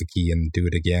to grab the key and do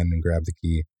it again and grab the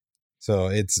key. So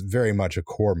it's very much a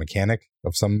core mechanic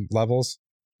of some levels.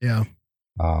 Yeah.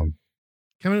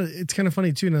 It's kind of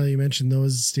funny too, now that you mentioned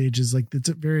those stages, like it's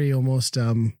very almost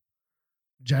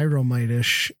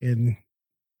Gyromite-ish in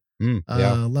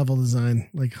level design,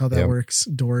 like how that works,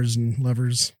 doors and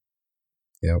levers.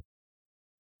 Yep.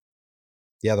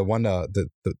 Yeah, the one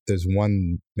there's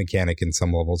one mechanic in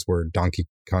some levels where Donkey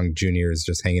Kong Jr. is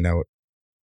just hanging out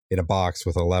in a box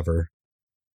with a lever,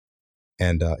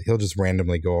 and he'll just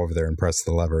randomly go over there and press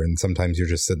the lever, and sometimes you're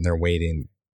just sitting there waiting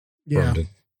for him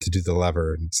to do the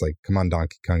lever, and it's like, come on,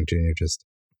 Donkey Kong Jr., just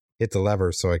hit the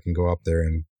lever so I can go up there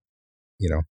and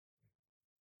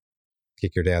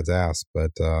kick your dad's ass.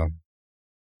 But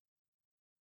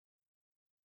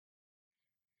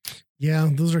yeah,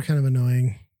 those are kind of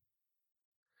annoying.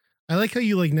 I like how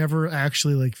you never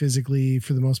actually physically,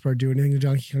 for the most part, do anything to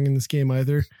Donkey Kong in this game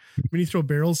either. When you throw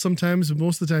barrels sometimes, but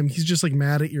most of the time he's just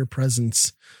mad at your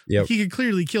presence. Yep. He could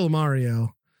clearly kill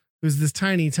Mario, who's this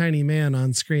tiny, tiny man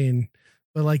on screen.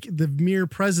 But the mere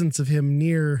presence of him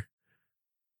near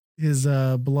his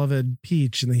beloved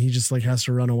Peach, and then he just has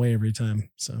to run away every time.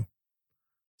 So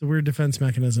it's a weird defense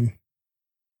mechanism.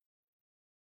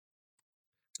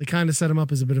 They kind of set him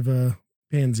up as a bit of a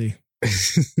pansy.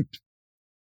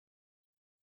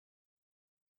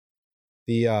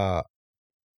 Is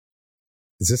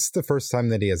this the first time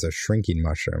that he has a shrinking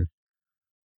mushroom?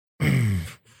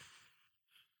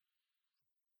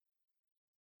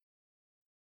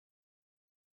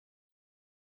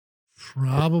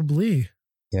 Probably.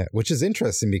 Yeah, which is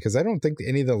interesting because I don't think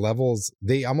any of the levels,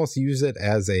 they almost use it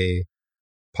as a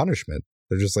punishment.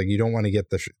 They're just like, you don't want to get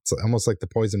it's almost like the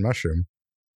poison mushroom.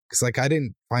 Because I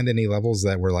didn't find any levels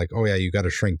that were like, oh yeah, you got to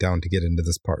shrink down to get into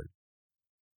this part.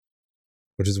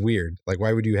 Which is weird.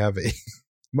 Why would you have a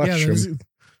mushroom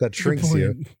that shrinks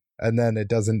you and then it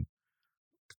doesn't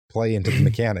play into the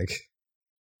mechanic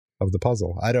of the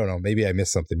puzzle? I don't know. Maybe I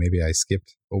missed something. Maybe I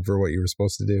skipped over what you were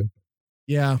supposed to do.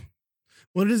 Yeah.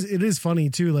 Well, it is funny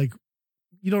too.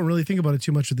 You don't really think about it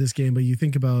too much with this game, but you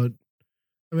think about,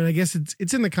 I guess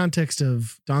it's in the context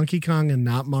of Donkey Kong and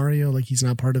not Mario. He's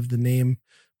not part of the name,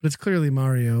 but it's clearly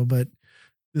Mario. But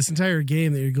this entire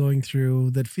game that you're going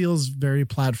through that feels very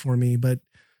platformy, but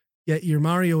yet you're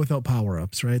Mario without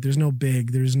power-ups, right? There's no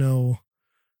there's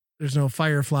no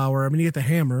fire flower. You get the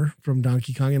hammer from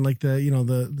Donkey Kong and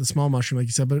the small mushroom, like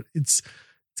you said, but it's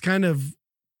kind of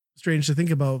strange to think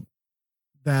about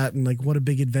that and what a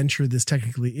big adventure this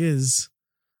technically is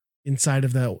inside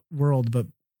of that world. But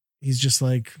he's just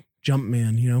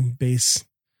Jumpman, base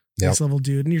level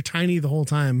dude. And you're tiny the whole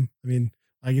time.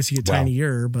 I guess you get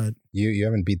tinier, but you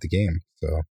haven't beat the game,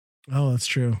 so. Oh, that's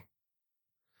true.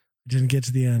 I didn't get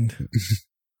to the end.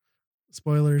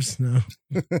 Spoilers, no.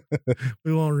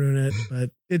 We won't ruin it,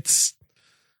 but it's,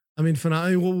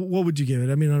 phenomenal. What would you give it?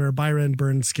 On our Byron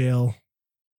Burn scale,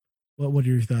 what are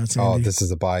your thoughts, Andy? Oh, this is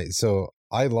a buy. So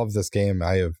I love this game.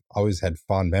 I have always had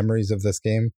fond memories of this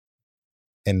game,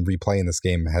 and replaying this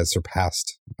game has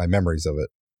surpassed my memories of it.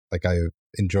 I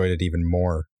enjoyed it even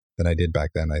more than I did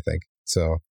back then, I think.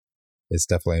 So it's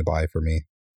definitely a buy for me.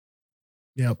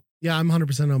 Yep. Yeah, I'm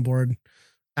 100% on board.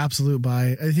 Absolute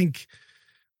buy. I think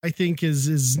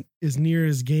as near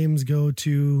as games go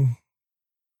to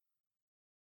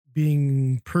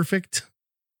being perfect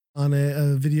on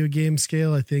a video game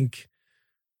scale, I think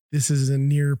this is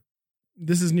near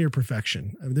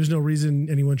perfection. There's no reason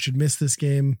anyone should miss this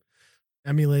game,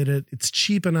 emulate it. It's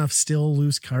cheap enough still,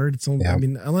 loose card. It's only,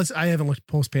 unless I haven't looked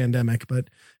post pandemic, but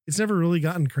it's never really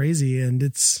gotten crazy, and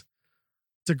it's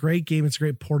a great game. It's a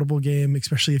great portable game,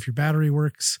 especially if your battery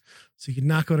works. So you can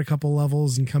knock out a couple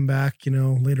levels and come back,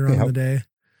 later on in the day.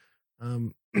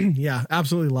 Yeah,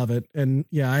 absolutely love it. And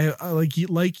yeah, I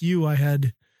like you, I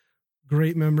had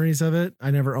great memories of it.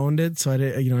 I never owned it, so I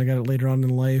did, I got it later on in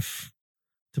life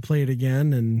to play it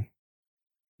again, and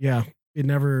yeah, it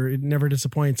never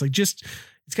disappoints. Like, just,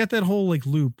 it's got that whole like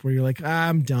loop where you're like,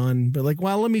 I'm done, but like,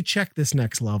 well, let me check this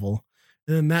next level.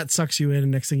 And then that sucks you in,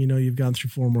 and next thing you know, you've gone through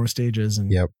 4 more stages,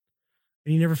 and yep,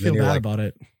 and you never feel bad about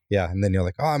it. Yeah, and then you're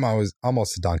like, oh, I'm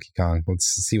almost to Donkey Kong. Let's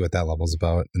see what that level's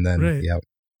about. And then yep,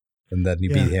 and then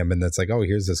you beat him, and that's like, oh,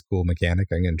 here's this cool mechanic.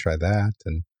 I'm gonna try that,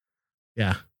 and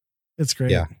yeah, it's great.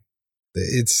 Yeah,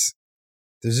 there's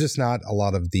just not a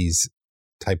lot of these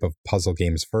type of puzzle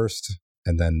games first,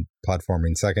 and then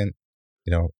platforming second.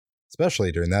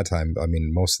 Especially during that time. I mean,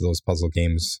 most of those puzzle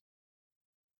games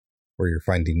where you're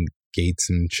finding gates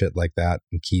and shit like that,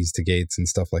 and keys to gates and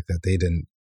stuff like that, they didn't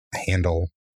handle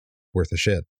worth a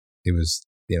shit. It was,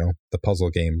 the puzzle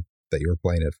game that you were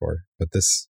playing it for. But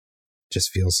this just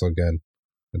feels so good.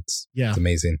 It's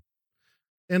amazing.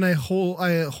 And I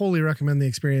wholly recommend the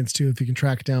experience too. If you can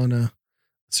track down a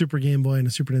Super Game Boy and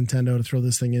a Super Nintendo to throw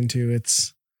this thing into,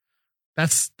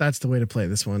 that's the way to play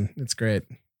this one. It's great.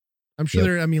 I'm sure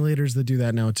there are emulators that do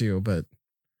that now too, but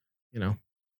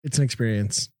it's an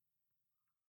experience.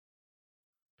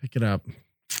 Pick it up.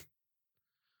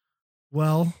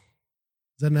 Well,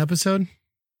 is that an episode?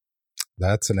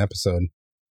 That's an episode.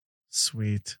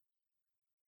 Sweet.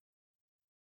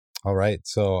 All right.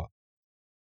 So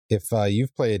if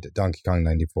you've played Donkey Kong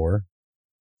 94,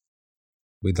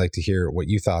 we'd like to hear what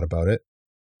you thought about it.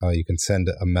 You can send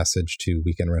a message to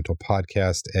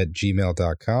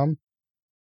weekendrentalpodcast@gmail.com,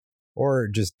 or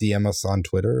just DM us on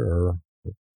Twitter, or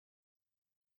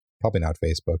probably not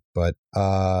Facebook, but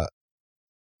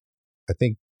I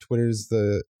think Twitter's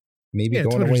maybe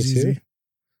going Twitter's away easy. too.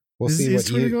 We'll is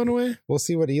Twitter going away? We'll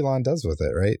see what Elon does with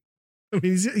it, right? I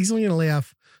mean, he's only going to lay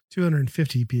off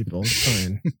 250 people. It's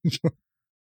fine.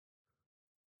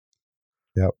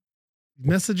 Yep.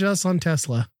 Message us on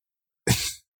Tesla.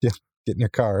 Yeah, get in your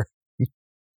car.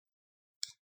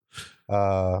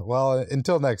 Well,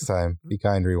 until next time, be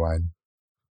kind, rewind.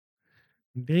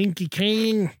 Dinky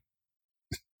King.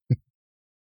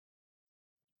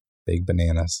 Big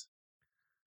bananas.